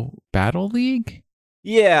Go Battle League?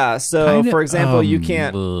 Yeah, so for example, you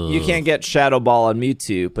can't get Shadow Ball on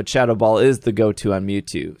Mewtwo, but Shadow Ball is the go-to on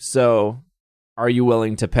Mewtwo. So, are you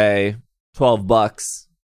willing to pay $12,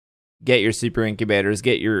 get your Super Incubators,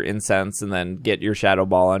 get your Incense, and then get your Shadow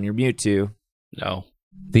Ball on your Mewtwo? No.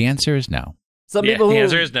 The answer is no. The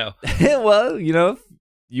answer is no. Well, if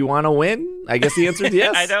you want to win, I guess the answer is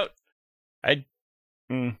yes.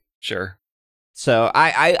 Sure. So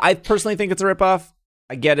I personally think it's a ripoff.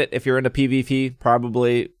 I get it. If you're into PvP,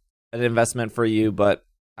 probably an investment for you, but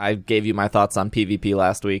I gave you my thoughts on PvP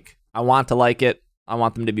last week. I want to like it. I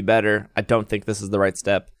want them to be better. I don't think this is the right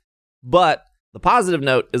step. But the positive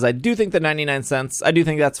note is I do think the 99 cents, I do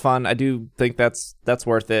think that's fun. I do think that's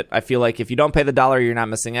worth it. I feel like if you don't pay the $1, you're not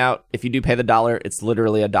missing out. If you do pay the $1, it's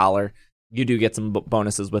literally $1. You do get some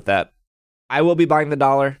bonuses with that. I will be buying the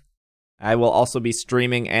 $1. I will also be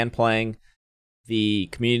streaming and playing the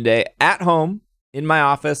Community Day at home in my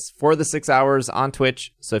office for the 6 hours on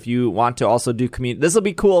Twitch. So if you want to also do community, this will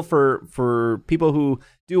be cool for people who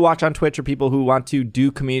do watch on Twitch or people who want to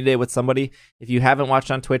do Community Day with somebody. If you haven't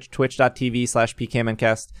watched on Twitch,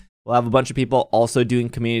 twitch.tv/PKMNcast, we'll have a bunch of people also doing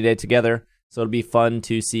Community Day together. So it'll be fun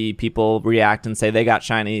to see people react and say they got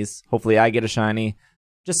shinies. Hopefully I get a shiny.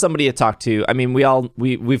 Just somebody to talk to. I mean,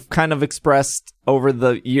 we've kind of expressed over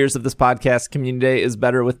the years of this podcast, Community Day is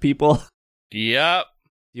better with people. Yep.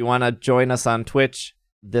 If you want to join us on Twitch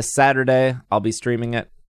this Saturday, I'll be streaming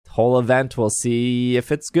it. Whole event. We'll see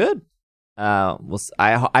if it's good. I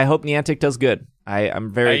hope Niantic does good. I'm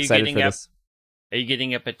very excited for this. Are you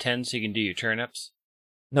getting up at 10 so you can do your turnips?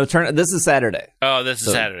 No, this is Saturday. Oh, this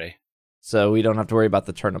is Saturday. So we don't have to worry about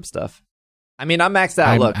the turnip stuff. I mean, I'm maxed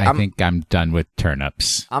out. I think I'm done with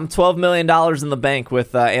turnips. I'm $12 million in the bank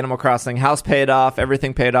with Animal Crossing. House paid off,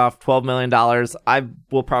 everything paid off, $12 million. I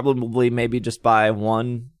will probably maybe just buy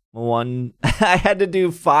one. I had to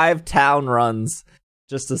do 5 town runs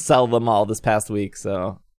just to sell them all this past week,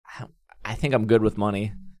 so I think I'm good with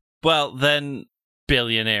money. Well, then,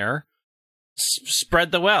 billionaire,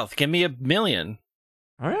 spread the wealth. Give me $1 million.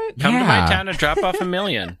 All right. Come to my town and drop off $1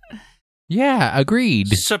 million. Yeah, agreed.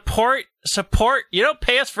 Support. You don't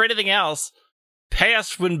pay us for anything else. Pay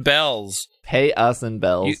us in bells. Pay us in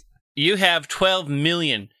bells. You have 12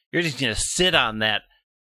 million. You're just going to sit on that,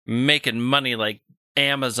 making money like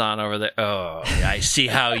Amazon over there. Oh, I see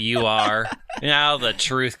how you are. Now the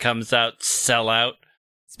truth comes out. Sell out.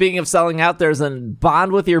 Speaking of selling out, there's a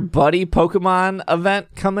Bond with Your Buddy Pokemon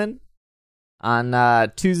event coming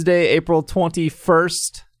on Tuesday, April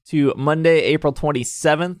 21st to Monday, April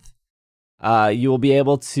 27th. You will be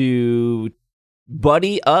able to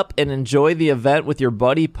buddy up and enjoy the event with your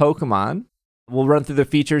buddy Pokemon. We'll run through the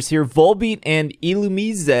features here. Volbeat and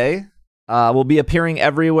Illumise will be appearing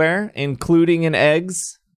everywhere, including in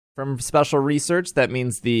eggs from special research. That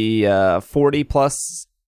means the 40-plus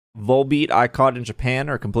Volbeat I caught in Japan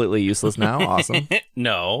are completely useless now. Awesome.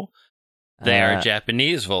 No, they are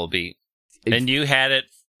Japanese Volbeat. And you had it.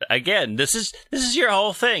 Again, this is your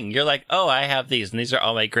whole thing. You're like, oh, I have these, and these are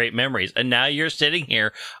all my great memories. And now you're sitting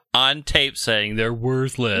here on tape saying they're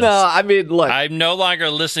worthless. No, I mean, look. I'm no longer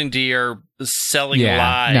listening to your selling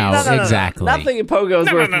lies. No, exactly. Nothing in Pogo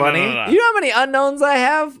is worth money. No. You know how many unknowns I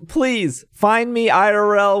have? Please, find me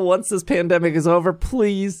IRL once this pandemic is over.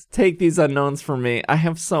 Please take these unknowns from me. I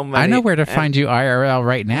have so many. I know where to find you IRL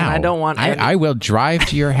right now. I don't want I will drive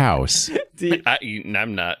to your house.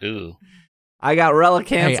 I'm not. Ooh. I got Relicants.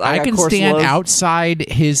 Hey, I can stand outside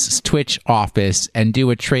his Twitch office and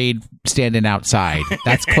do a trade standing outside.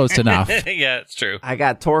 That's close enough. Yeah, it's true. I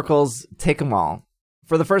got Torkoals. Take them all.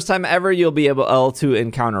 For the first time ever, you'll be able to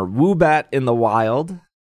encounter Woobat in the wild.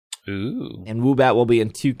 Ooh. And Woobat will be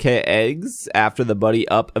in 2K eggs after the Buddy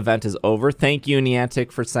Up event is over. Thank you,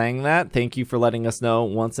 Niantic, for saying that. Thank you for letting us know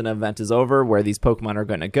once an event is over where these Pokemon are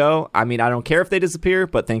going to go. I mean, I don't care if they disappear,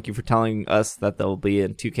 but thank you for telling us that they'll be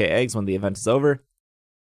in 2K eggs when the event is over.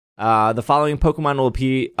 The following Pokemon will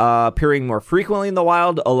be appearing more frequently in the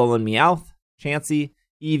wild: Alolan Meowth, Chansey,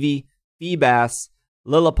 Eevee, Feebas,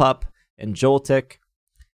 Lillipup, and Joltik.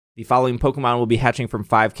 The following Pokemon will be hatching from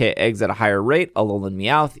 5k eggs at a higher rate: Alolan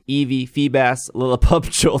Meowth, Eevee, Feebas, Lillipup,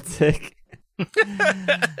 Joltik.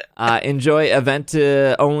 Enjoy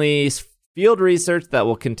event-only field research that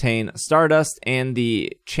will contain Stardust and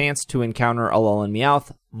the chance to encounter Alolan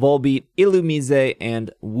Meowth, Volbeat, Illumise,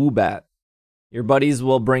 and Woobat. Your buddies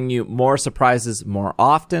will bring you more surprises more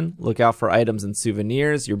often. Look out for items and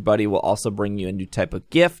souvenirs. Your buddy will also bring you a new type of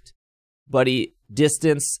gift. Buddy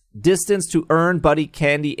distance to earn buddy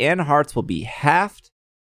candy and hearts will be halved.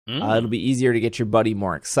 It'll be easier to get your buddy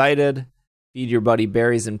more excited. Feed your buddy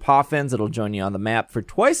berries and poffins. It'll join you on the map for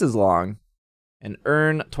twice as long. And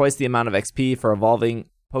earn twice the amount of XP for evolving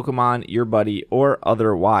Pokemon, your buddy, or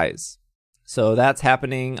otherwise. So that's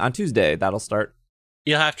happening on Tuesday. That'll start.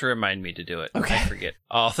 You'll have to remind me to do it. Okay. I forget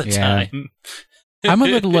all the time. I'm a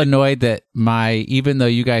little annoyed that even though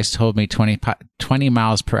you guys told me 20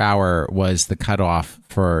 miles per hour was the cutoff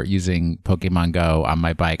for using Pokemon Go on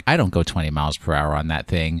my bike, I don't go 20 miles per hour on that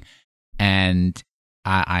thing. And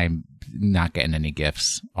I'm not getting any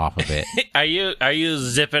gifts off of it. Are you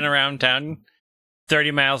zipping around town 30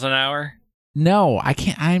 miles an hour? No, I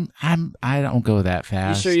can't. I don't go that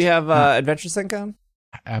fast. You sure you have Adventure Sync on?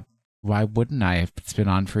 Why wouldn't I? It's been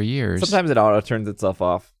on for years. Sometimes it auto turns itself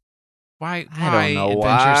off. Why? I don't know Adventure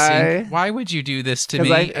why. Sync? Why would you do this to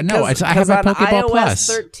me? I have my Pokeball Plus.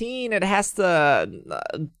 13, it has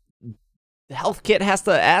to. Health Kit has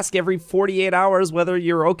to ask every 48 hours whether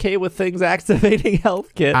you're okay with things activating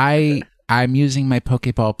Health Kit. I'm using my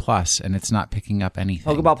Pokeball Plus, and it's not picking up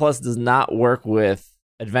anything. Pokeball Plus does not work with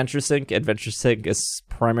Adventure Sync. Adventure Sync is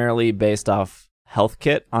primarily based off Health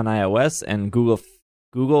Kit on iOS and Google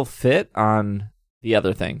Fit on the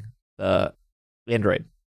other thing, the Android.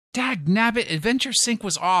 Dag nabbit, Adventure Sync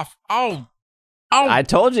was off. Oh! I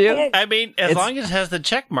told you. I mean, as long as it has the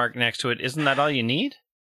check mark next to it, isn't that all you need?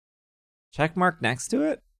 Check mark next to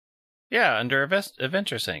it? Yeah, under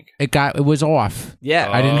Adventure Sync. It was off.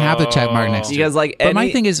 Yeah. I didn't have the check mark next to it. You guys like But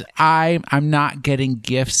my thing is, I'm not getting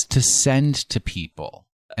gifts to send to people.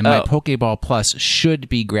 And my Pokeball Plus should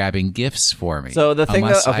be grabbing gifts for me. So the thing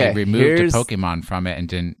unless I removed a here's- Pokemon from it and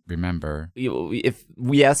didn't remember.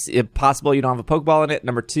 If possible, you don't have a Pokeball in it.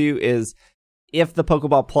 Number 2 is if the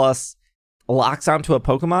Pokeball Plus locks onto a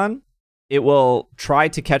Pokemon, it will try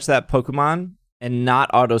to catch that Pokemon and not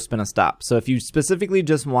auto spin a stop. So if you specifically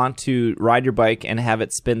just want to ride your bike and have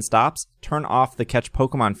it spin stops, turn off the catch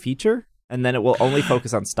Pokemon feature, and then it will only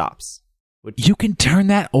focus on stops. You can turn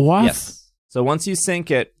that off? Yes. So once you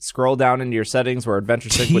sync it, scroll down into your settings where Adventure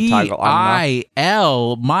Sync would toggle on and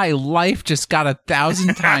off. My life just got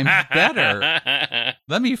 1,000 times better.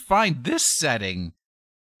 Let me find this setting.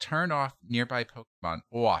 Turn off nearby Pokemon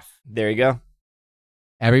off. There you go.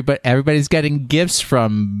 Everybody's getting gifts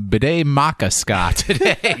from Bidet Maka Scott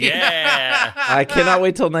today. Yeah. I cannot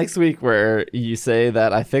wait till next week where you say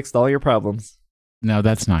that I fixed all your problems. No,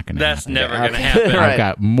 that's not going to happen. That's never going to happen. Right. I've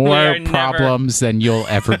got more problems than you'll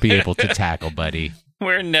ever be able to tackle, buddy.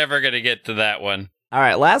 We're never going to get to that one. All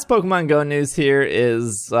right, last Pokemon Go news here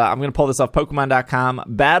is, I'm going to pull this off Pokemon.com.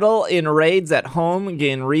 Battle in raids at home,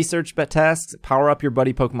 gain research tasks, power up your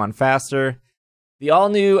buddy Pokemon faster. The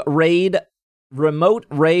all-new Remote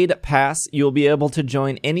Raid Pass, you'll be able to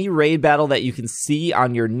join any raid battle that you can see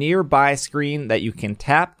on your nearby screen that you can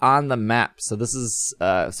tap on the map. So this is,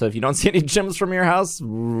 so if you don't see any gyms from your house,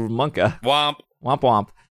 Monka. Womp. Womp womp.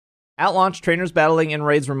 At launch, trainers battling in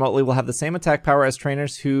raids remotely will have the same attack power as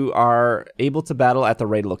trainers who are able to battle at the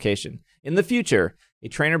raid location. In the future, a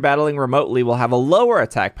trainer battling remotely will have a lower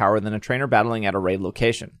attack power than a trainer battling at a raid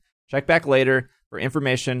location. Check back later for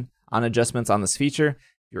information on adjustments on this feature.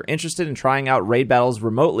 If you're interested in trying out raid battles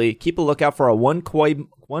remotely, keep a lookout for a one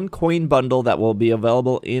coin bundle that will be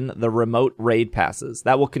available in the remote raid passes.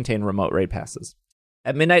 That will contain remote raid passes.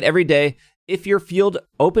 At midnight every day, if you have an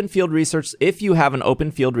open field research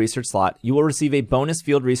slot, you will receive a bonus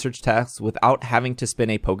field research task without having to spin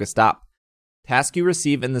a Pokestop. Tasks you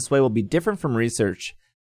receive in this way will be different from research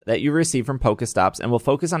that you receive from Pokestops and will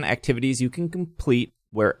focus on activities you can complete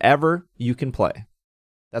wherever you can play.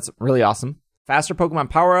 That's really awesome. Faster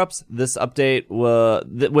Pokemon power-ups.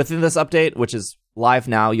 Within this update, which is live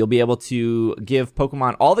now, you'll be able to give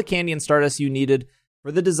Pokemon all the candy and Stardust you needed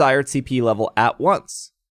for the desired CP level at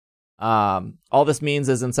once. All this means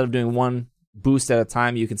is instead of doing one boost at a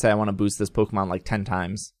time, you can say, I want to boost this Pokemon like 10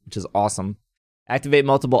 times, which is awesome. Activate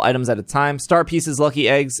multiple items at a time. Star Pieces, Lucky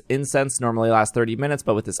Eggs, Incense normally last 30 minutes,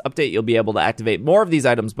 but with this update, you'll be able to activate more of these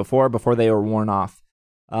items before they are worn off.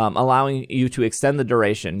 allowing you to extend the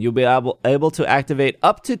duration. You'll be able to activate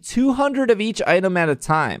up to 200 of each item at a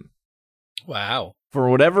time. Wow. For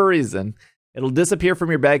whatever reason, it'll disappear from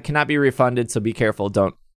your bag, cannot be refunded, so be careful.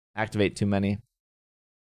 Don't activate too many.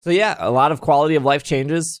 So yeah, a lot of quality of life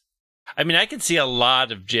changes. I mean, I can see a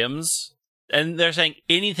lot of gyms, and they're saying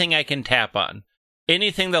anything I can tap on.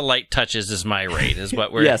 Anything the light touches is my rate, is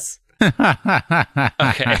what we're... Yes.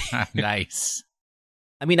 Okay. Nice.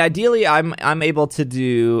 I mean, ideally, I'm able to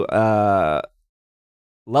do level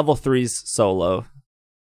 3s solo,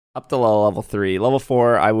 up to level 3. Level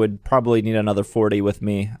 4, I would probably need another 40 with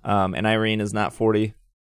me, and Irene is not 40,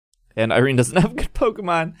 and Irene doesn't have good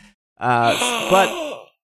Pokemon. But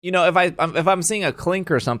you know, if I'm seeing a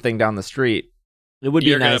Clink or something down the street, it would be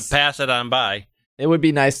You're nice. going to pass it on by. It would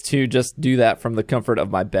be nice to just do that from the comfort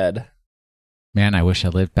of my bed. Man, I wish I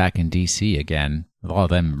lived back in DC again. All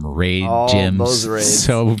them raid All gyms, those raids.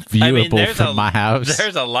 so viewable from my house.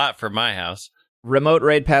 There's a lot for my house. Remote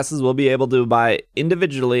raid passes will be able to buy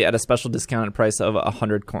individually at a special discounted price of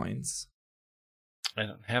 100 coins. I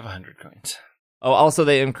don't have 100 coins. Oh, also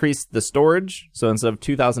they increased the storage. So instead of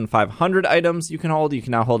 2,500 items you can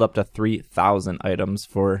now hold up to 3,000 items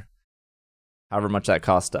for however much that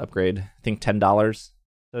costs to upgrade. I think $10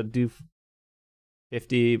 to do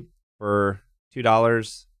 50 for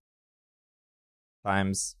 $2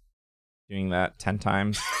 times doing that 10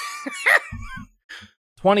 times.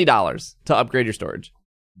 $20 to upgrade your storage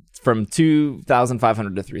from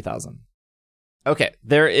 2,500 to 3,000. Okay,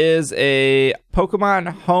 there is a Pokemon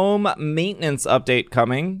Home maintenance update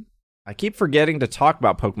coming. I keep forgetting to talk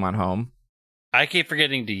about Pokemon Home. I keep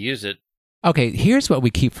forgetting to use it. Okay, here's what we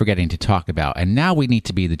keep forgetting to talk about, and now we need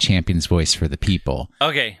to be the champion's voice for the people.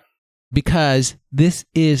 Okay. Because this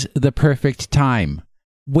is the perfect time.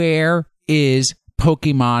 Where is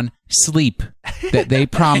Pokemon Sleep that they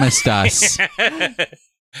promised us?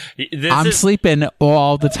 I'm sleeping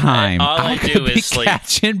all the time. All I do could be is sleep.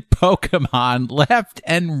 Catching Pokemon left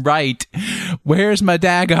and right. Where's my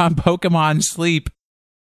daggone Pokemon Sleep?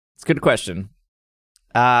 It's a good question.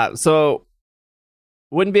 So,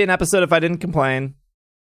 wouldn't be an episode if I didn't complain.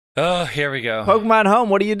 Oh, here we go. Pokemon Home,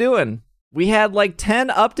 what are you doing? We had like 10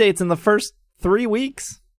 updates in the first 3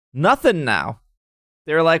 weeks. Nothing now.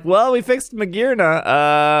 They were like, well, we fixed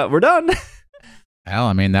Magearna. We're done. Well,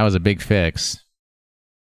 I mean, that was a big fix.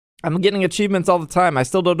 I'm getting achievements all the time. I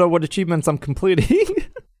still don't know what achievements I'm completing.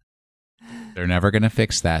 They're never going to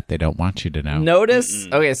fix that. They don't want you to know. Notice.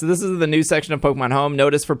 Okay, so this is the new section of Pokemon Home.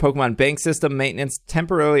 Notice for Pokemon Bank System maintenance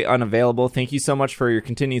temporarily unavailable. Thank you so much for your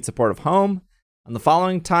continued support of Home. On the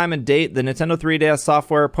following time and date, the Nintendo 3DS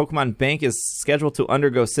software Pokemon Bank is scheduled to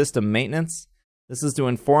undergo system maintenance. This is to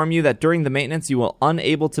inform you that during the maintenance, you will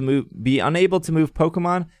be unable to move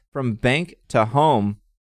Pokemon from Bank to Home.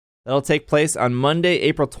 That'll take place on Monday,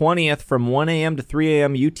 April 20th from 1 a.m. to 3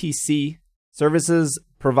 a.m. UTC. Services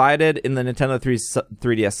provided in the Nintendo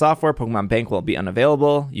 3DS software, Pokemon Bank will be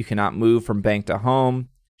unavailable. You cannot move from Bank to Home.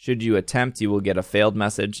 Should you attempt, you will get a failed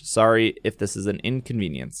message. Sorry if this is an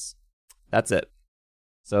inconvenience. That's it.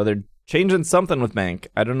 So they're changing something with Bank.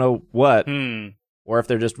 I don't know what. Or if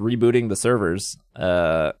they're just rebooting the servers.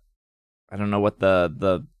 I don't know what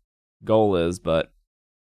the goal is, but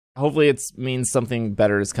hopefully it means something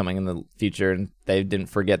better is coming in the future, and they didn't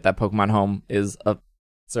forget that Pokemon Home is a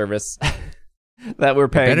service that we're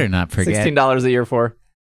paying better not forget. $16 a year for.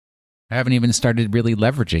 I haven't even started really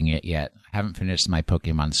leveraging it yet. I haven't finished my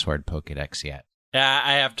Pokemon Sword Pokedex yet. Yeah,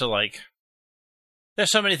 I have to,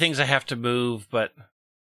 there's so many things I have to move, but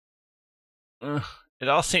it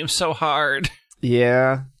all seems so hard.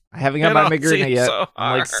 Yeah, I haven't got my Magearna yet. So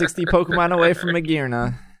I'm like 60 Pokemon away from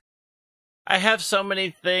Magearna. I have so many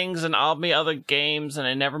things and all my other games, and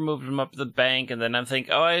I never moved them up to the bank, and then I'm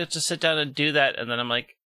thinking, I have to sit down and do that, and then I'm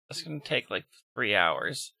like, it's going to take 3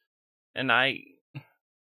 hours, and I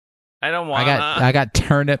don't want to. I got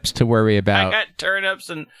turnips to worry about. I got turnips,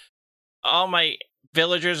 and all my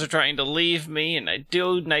villagers are trying to leave me, and I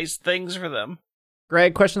do nice things for them.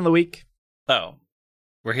 Greg, question of the week. Oh,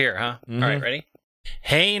 we're here, huh? Mm-hmm. All right, ready?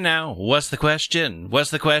 Hey now, what's the question?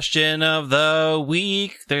 What's the question of the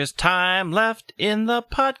week? There's time left in the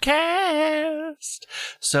podcast,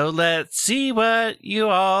 so let's see what you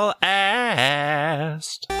all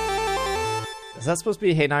asked. Is that supposed to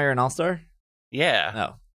be Hey Now You're an All-Star? Yeah.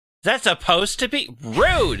 No. That's supposed to be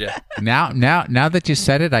rude. Now that you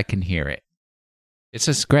said it, I can hear it. It's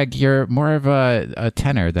just, Greg, you're more of a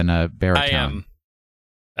tenor than a baritone. I am.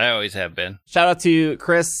 I always have been. Shout out to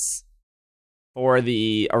Chris for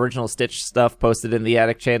the original Stitch stuff posted in the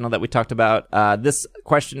Attic channel that we talked about. This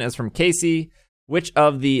question is from Casey. Which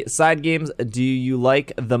of the side games do you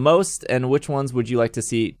like the most, and which ones would you like to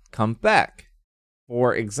see come back?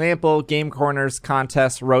 For example, Game Corners,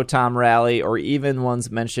 Contest, Rotom Rally, or even ones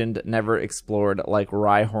mentioned never explored like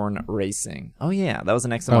Rhyhorn Racing. Oh yeah, that was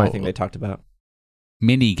an XMI thing they talked about.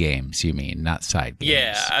 Mini games, you mean, not side games?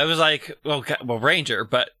 Yeah, I was like, well, Ranger,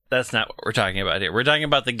 but that's not what we're talking about here. We're talking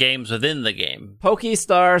about the games within the game.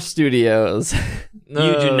 Pokestar Studios. No.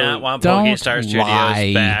 You do not want Don't Pokestar Studios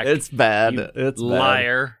lie. back. It's bad. You It's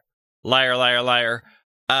liar. Liar, liar, liar.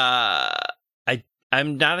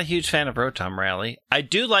 I'm not a huge fan of Rotom Rally. I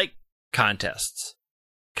do like contests.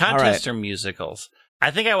 Contests are musicals.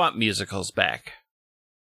 I think I want musicals back.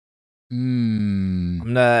 I'm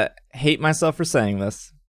gonna hate myself for saying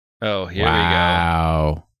this. Oh, here Wow.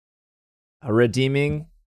 we go. A redeeming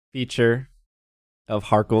feature of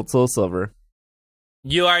Heart Gold Soul Silver.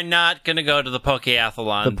 You are not going to go to the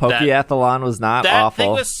Pokeathlon. The Pokeathlon was not that awful. That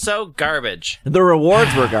thing was so garbage. The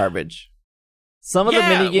rewards were garbage. Some of the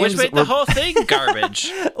mini games which made the whole thing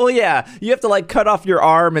garbage. Well, yeah, you have to like cut off your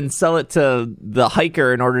arm and sell it to the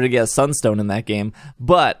hiker in order to get a sunstone in that game.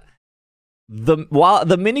 But while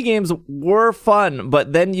the mini games were fun,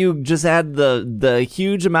 but then you just had the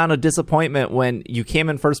huge amount of disappointment when you came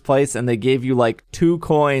in first place and they gave you like 2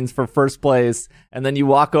 coins for first place, and then you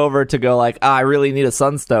walk over to go like, I really need a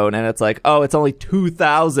sunstone, and it's like, oh, it's only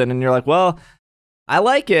 2,000, and you're like, well, I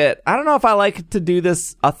like it. I don't know if I like to do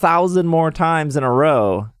this 1,000 more times in a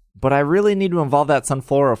row, but I really need to involve that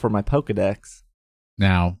Sunflora for my Pokedex.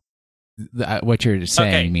 Now, what you're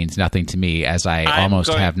saying means nothing to me, as I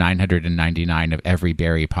almost have 999 of every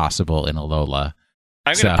berry possible in Alola.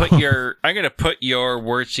 I'm gonna put your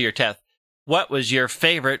words to your test. What was your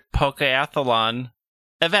favorite Pokeathlon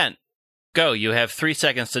event? Go. You have 3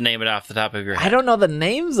 seconds to name it off the top of your head. I don't know the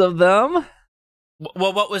names of them.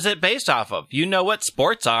 Well, what was it based off of? You know what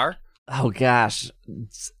sports are. Oh gosh,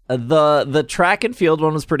 the track and field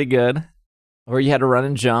one was pretty good, where you had to run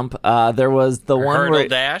and jump. There was the one hurdle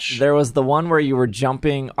dash. There was the one where you were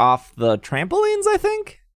jumping off the trampolines, I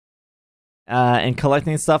think, and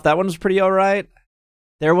collecting stuff. That one was pretty alright.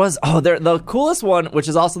 There was the coolest one, which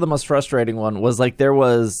is also the most frustrating one, was like there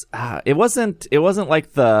was it wasn't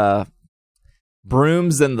like the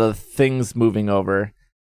brooms and the things moving over,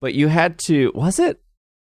 but you had to, was it?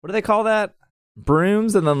 What do they call that?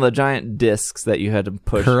 Brooms and then the giant discs that you had to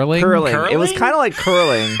push. Curling? It was kind of like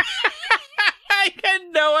curling. I had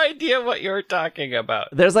no idea what you were talking about.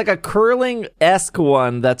 There's like a curling-esque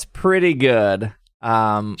one that's pretty good.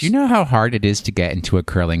 Do you know how hard it is to get into a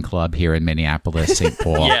curling club here in Minneapolis, St.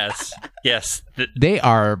 Paul? Yes. They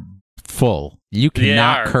are full. You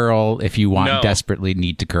cannot curl if you desperately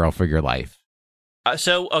need to curl for your life. I'm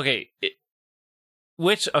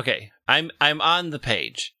on the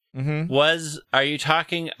page. Mm-hmm. Are you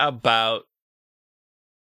talking about,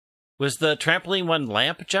 was the trampoline one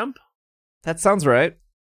lamp jump? That sounds right.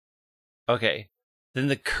 Okay. Then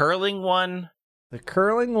the curling one? The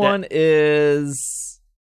curling one is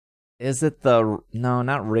it no,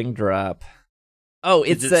 not ring drop. Oh,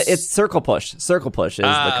 it's circle push. Circle push is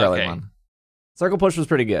the curling one. Circle push was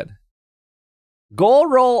pretty good. Goal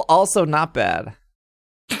roll also not bad.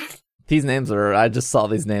 These names I just saw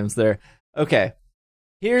these names there. Okay.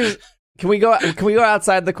 Can we go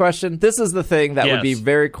outside the question? This is the thing that would be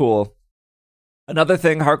very cool. Another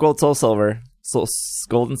thing, Heart Gold Soul Silver,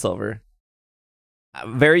 Gold and Silver.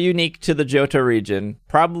 Very unique to the Johto region.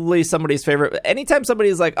 Probably somebody's favorite. Anytime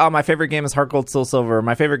somebody's like, oh, my favorite game is Heart Gold Soul Silver,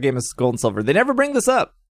 my favorite game is Gold and Silver, they never bring this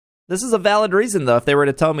up. This is a valid reason, though, if they were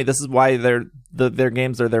to tell me this is why their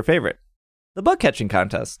games are their favorite. The bug catching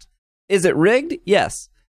contest. Is it rigged? Yes.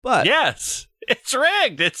 But yes, it's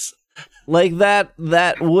rigged. It's like that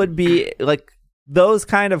would be like those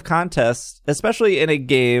kind of contests, especially in a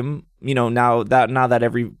game, now that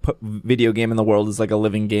every video game in the world is like a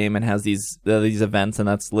living game and has these events, and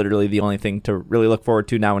that's literally the only thing to really look forward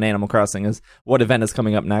to now in Animal Crossing is what event is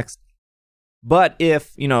coming up next. But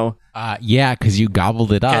if, because you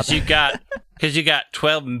gobbled it up. Because you got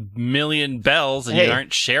 12 million bells and you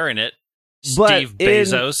aren't sharing it. Steve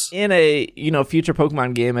Bezos. In a future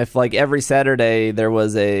Pokemon game, if like every Saturday there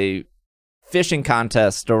was a fishing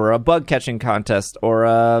contest or a bug catching contest or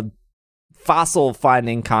a fossil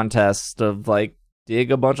finding contest of like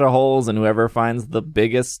dig a bunch of holes and whoever finds the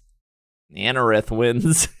biggest Anorith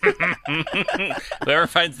wins. Whoever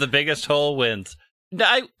finds the biggest hole wins.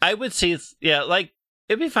 I would see like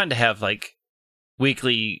it'd be fun to have like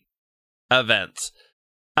weekly events.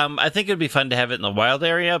 I think it'd be fun to have it in the wild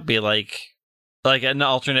area, be like an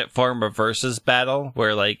alternate form of versus battle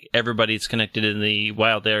where like everybody's connected in the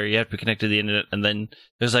wild area, you have to be connected to the internet, and then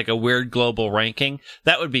there's like a weird global ranking.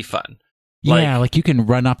 That would be fun. Yeah, like you can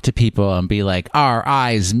run up to people and be like, "Our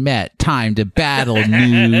eyes met. Time to battle,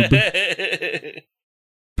 noob.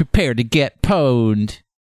 Prepare to get pwned."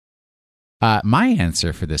 My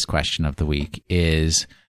answer for this question of the week is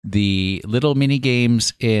the little mini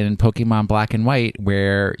games in Pokemon Black and White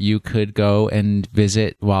where you could go and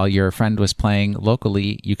visit while your friend was playing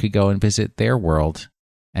locally. You could go and visit their world,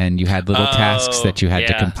 and you had little tasks that you had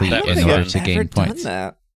to complete in order to gain points.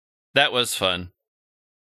 That was fun.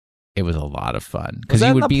 It was a lot of fun because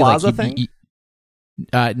you would be Plaza like, thing?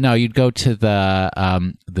 No, you'd go to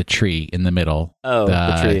the tree in the middle. Oh,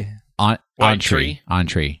 the tree. On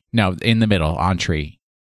tree. No, in the middle, on tree.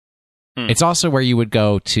 It's also where you would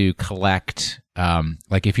go to collect,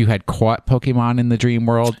 like if you had caught Pokemon in the dream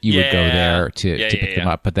world, you would go there to pick them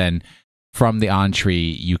up. But then from the on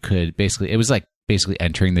tree, you could it was like basically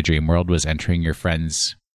entering the dream world was entering your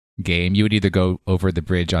friend's game. You would either go over the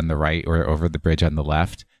bridge on the right or over the bridge on the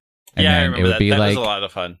left. And then I remember it would be that like, was a lot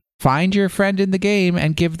of fun. Find your friend in the game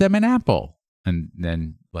and give them an apple. And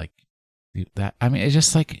then like that, I mean, it's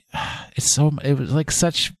just like, it was like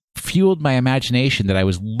such fueled my imagination that I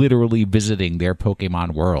was literally visiting their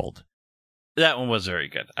Pokemon world. That one was very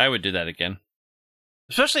good. I would do that again.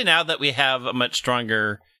 Especially now that we have a much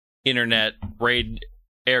stronger internet raid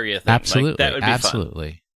area thing. Absolutely. Like, that would be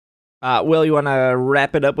absolutely. Fun. Will, you want to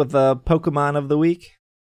wrap it up with the Pokemon of the week?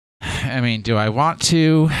 I mean, do I want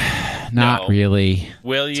to? Not really.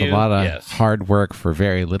 Will you? It's a lot of hard work for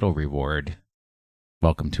very little reward.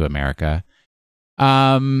 Welcome to America.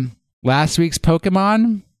 Last week's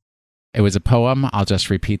Pokemon, it was a poem. I'll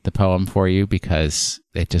just repeat the poem for you because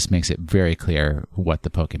it just makes it very clear what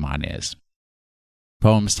the Pokemon is.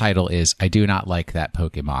 Poem's title is, I do not like that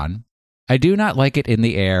Pokemon. I do not like it in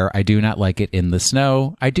the air. I do not like it in the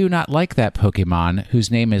snow. I do not like that Pokemon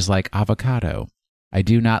whose name is like avocado. I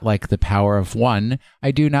do not like the power of one.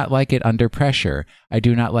 I do not like it under pressure. I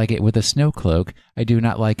do not like it with a snow cloak. I do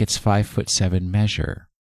not like its 5'7" measure.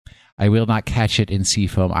 I will not catch it in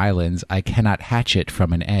Seafoam Islands. I cannot hatch it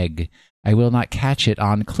from an egg. I will not catch it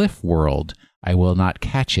on Cliff World. I will not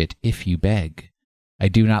catch it if you beg. I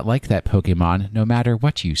do not like that Pokemon, no matter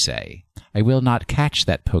what you say. I will not catch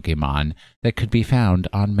that Pokemon that could be found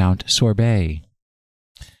on Mount Sorbet.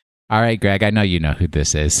 All right, Greg, I know you know who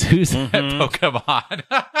this is. Who's that Pokemon?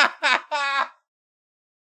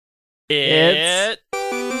 It's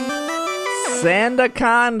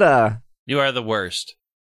Sandaconda. You are the worst.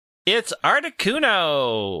 It's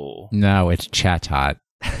Articuno. No, it's Chatot.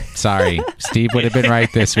 Sorry, Steve would have been right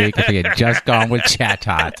this week if he had just gone with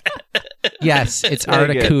Chatot. Yes, it's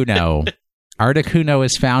Articuno. Articuno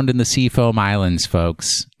is found in the Seafoam Islands,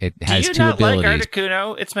 folks. It has two abilities. Do you not like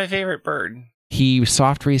Articuno? It's my favorite bird. He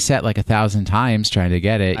soft reset like 1,000 times trying to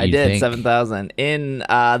get it. I did, 7,000. In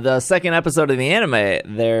the second episode of the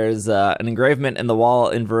anime, there's an engravement in the wall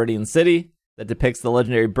in Viridian City that depicts the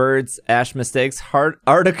legendary birds. Ash mistakes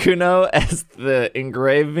Articuno as the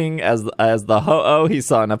engraving as the Ho-Oh he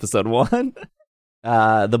saw in episode 1.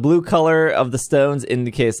 The blue color of the stones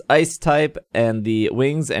indicates ice type, and the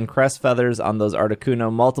wings and crest feathers on those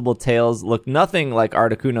Articuno multiple tails look nothing like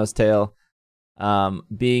Articuno's tail,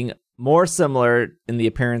 being more similar in the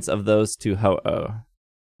appearance of those two Ho-Oh.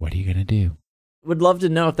 What are you going to do? Would love to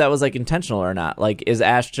know if that was like intentional or not. Like, is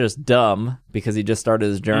Ash just dumb because he just started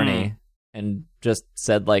his journey and just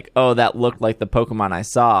said like, oh, that looked like the Pokemon I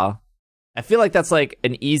saw? I feel like that's like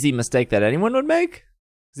an easy mistake that anyone would make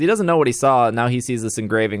because he doesn't know what he saw. And now he sees this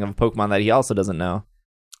engraving of a Pokemon that he also doesn't know.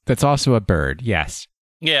 That's also a bird. Yes.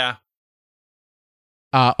 Yeah.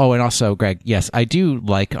 And also, Greg, yes, I do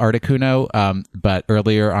like Articuno, but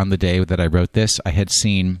earlier on the day that I wrote this, I had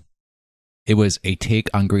seen it was a take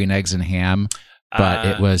on Green Eggs and Ham, but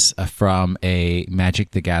it was from a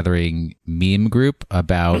Magic the Gathering meme group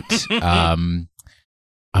about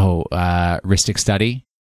Ristic Study.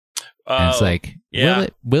 And it's like,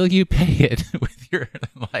 will you pay it with your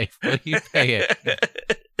life? Will you pay it?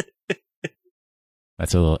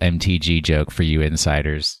 That's a little MTG joke for you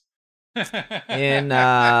insiders. In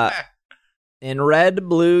red,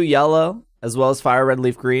 blue, yellow, as well as fire red,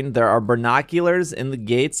 leaf green, there are binoculars in the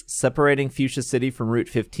gates separating Fuchsia City from Route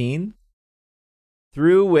 15,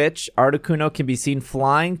 through which Articuno can be seen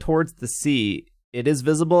flying towards the sea. It is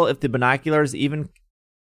visible if the binoculars it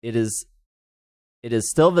is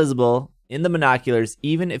still visible in the binoculars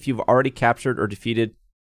even if you've already captured or defeated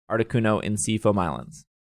Articuno in Seafoam Islands.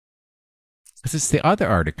 Because it's the other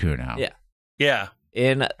Articuno. Yeah. Yeah.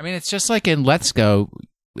 It's just like in Let's Go,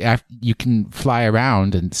 you can fly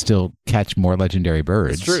around and still catch more legendary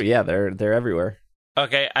birds. It's true, yeah, they're everywhere.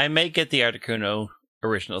 Okay, I may get the Articuno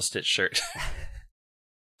original Stitch shirt.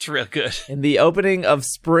 It's real good. In the opening of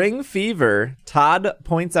Spring Fever, Todd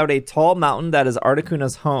points out a tall mountain that is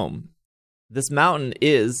Articuno's home. This mountain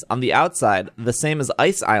is, on the outside, the same as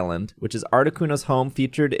Ice Island, which is Articuno's home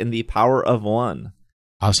featured in The Power of One.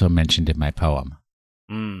 Also mentioned in my poem.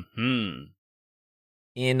 Mm-hmm.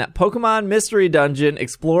 In Pokemon Mystery Dungeon,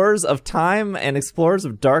 Explorers of Time and Explorers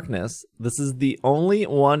of Darkness, this is the only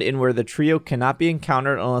one in where the trio cannot be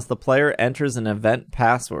encountered unless the player enters an event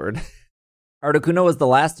password. Articuno was the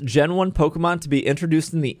last Gen 1 Pokemon to be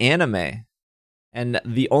introduced in the anime, and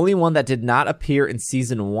the only one that did not appear in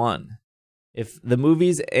Season 1. If the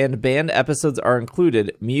movies and banned episodes are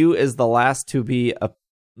included, Mew is the last to be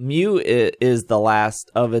Mew is the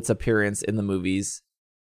last of its appearance in the movies.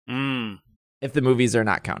 If the movies are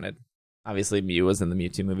not counted. Obviously, Mew was in the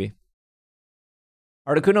Mewtwo movie.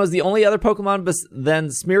 Articuno is the only other Pokemon than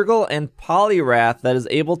Smeargle and Poliwrath that is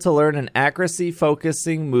able to learn an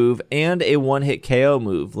accuracy-focusing move and a one-hit KO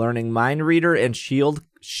move, learning Mind Reader and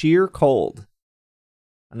Sheer Cold.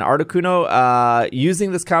 An Articuno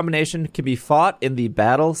using this combination can be fought in the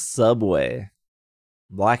Battle Subway.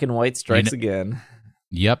 Black and White strikes again.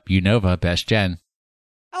 Yep, Unova, best gen.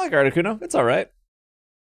 I like Articuno. It's all right.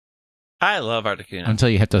 I love Articuno. Until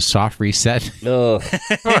you have to soft reset Ugh.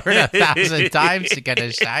 for 1,000 times to get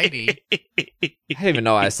a shiny. I didn't even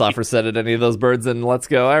know I soft resetted any of those birds in Let's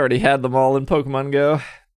Go. I already had them all in Pokemon Go.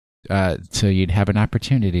 So you'd have an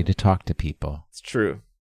opportunity to talk to people. It's true.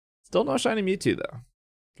 Still no shiny Mewtwo, though.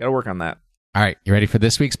 Gotta work on that. All right, you ready for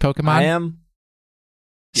this week's Pokemon? I am.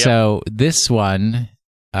 Yep. So this one,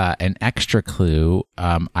 an extra clue,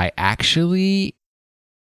 I actually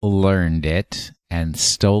learned it and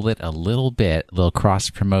stole it a little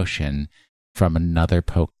cross-promotion from another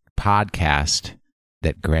podcast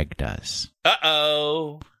that Greg does.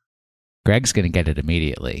 Uh-oh. Greg's going to get it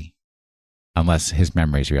immediately, unless his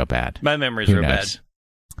memory's real bad. My memory's Who real knows?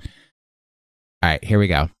 bad. All right, here we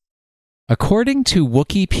go. According to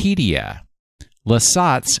Wikipedia,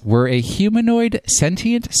 Lasats were a humanoid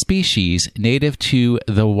sentient species native to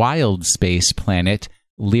the wild space planet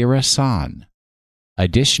Lyrasan.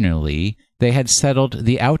 Additionally, they had settled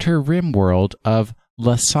the outer rim world of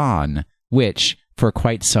Lasan, which, for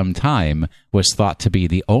quite some time, was thought to be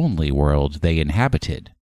the only world they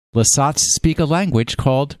inhabited. Lasats speak a language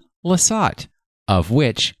called Lasat, of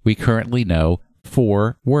which we currently know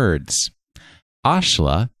 4 words.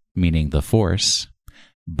 Ashla, meaning the Force,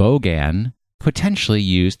 Bogan, potentially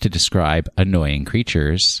used to describe annoying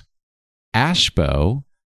creatures, Ashbo,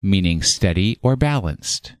 meaning steady or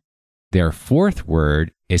balanced. Their 4th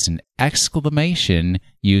word is an exclamation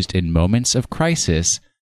used in moments of crisis,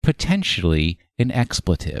 potentially an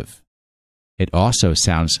expletive. It also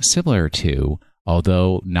sounds similar to,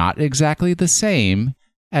 although not exactly the same,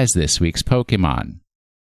 as this week's Pokemon.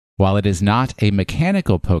 While it is not a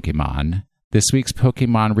mechanical Pokemon, this week's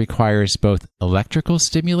Pokemon requires both electrical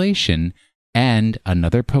stimulation and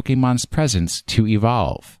another Pokemon's presence to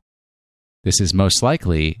evolve. This is most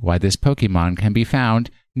likely why this Pokemon can be found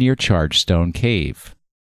near Chargestone Cave.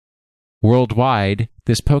 Worldwide,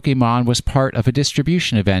 this Pokemon was part of a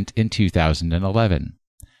distribution event in 2011.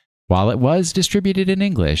 While it was distributed in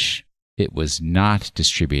English, it was not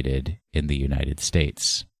distributed in the United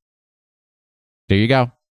States. There you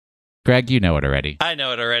go. Greg, you know it already. I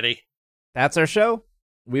know it already. That's our show.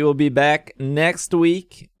 We will be back next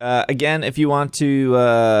week. Again, if you want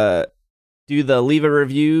to do the leave a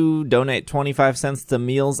review, donate 25 cents to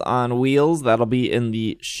Meals on Wheels, that'll be in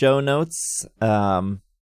the show notes.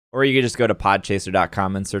 Or you can just go to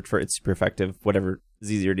podchaser.com and search for It's Super Effective, whatever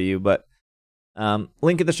is easier to you. But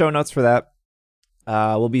link in the show notes for that.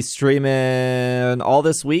 We'll be streaming all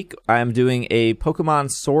this week. I'm doing a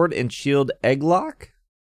Pokemon Sword and Shield Egglock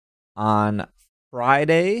on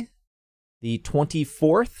Friday, the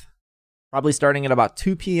 24th, probably starting at about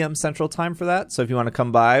 2 p.m. Central Time for that. So if you want to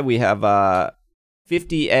come by, we have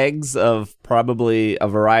 50 eggs of probably a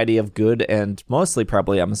variety of good and mostly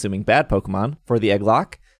probably, I'm assuming, bad Pokemon for the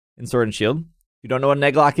Egglock in Sword and Shield. If you don't know what an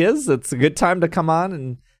Egglock is, it's a good time to come on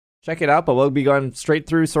and check it out. But we'll be going straight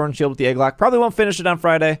through Sword and Shield with the Egglock. Probably won't finish it on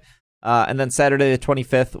Friday. And then Saturday the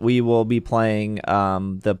 25th, we will be playing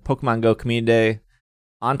the Pokemon Go Community Day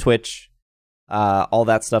on Twitch. All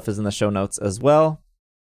that stuff is in the show notes as well.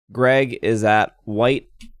 Greg is at White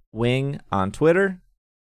Wing on Twitter.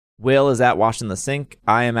 Will is at Washing the Sink.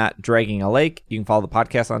 I am at Dragging a Lake. You can follow the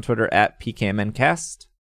podcast on Twitter at PKMNcast.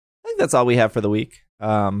 I think that's all we have for the week.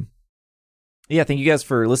 Yeah, thank you guys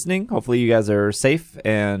for listening. Hopefully you guys are safe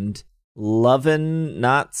and loving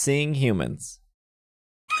not seeing humans.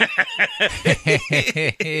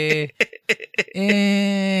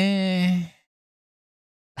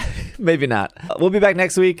 Maybe not. We'll be back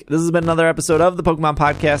next week. This has been another episode of the Pokemon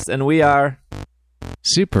Podcast, and we are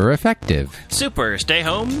super effective. Super. Stay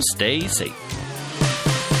home. Stay safe.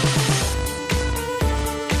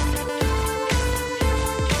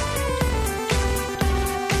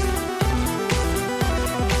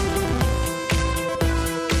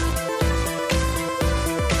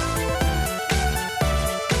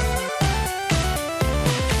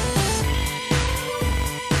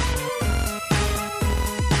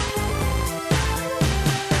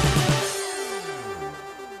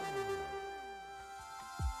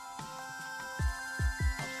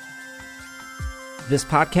 This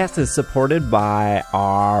podcast is supported by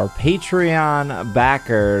our Patreon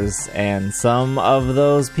backers, and some of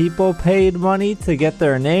those people paid money to get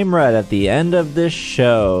their name read at the end of this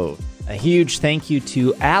show. A huge thank you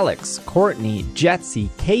to Alex, Courtney, Jetsy,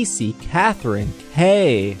 Casey, Catherine,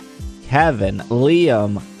 Kay, Kevin,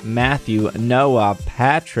 Liam, Matthew, Noah,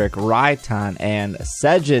 Patrick, Ryton, and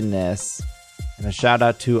Sejanus. And a shout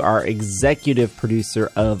out to our executive producer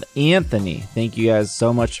of Anthony. Thank you guys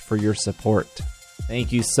so much for your support.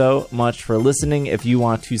 Thank you so much for listening. If you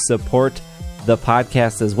want to support the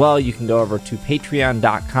podcast as well, you can go over to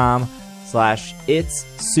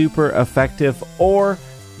patreon.com/itssupereffective, or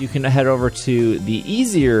you can head over to the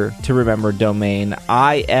easier to remember domain,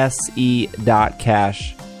 ise.cash.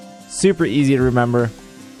 Super easy to remember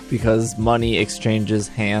because money exchanges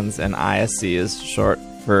hands, and ISC is short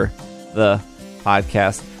for the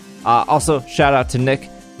podcast. Also, shout out to Nick,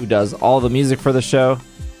 who does all the music for the show.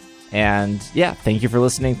 And yeah, thank you for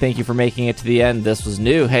listening. Thank you for making it to the end. This was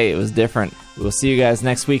new. Hey, it was different. We'll see you guys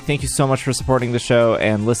next week. Thank you so much for supporting the show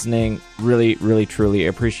and listening. Really, really, truly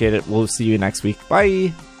appreciate it. We'll see you next week.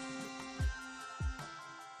 Bye.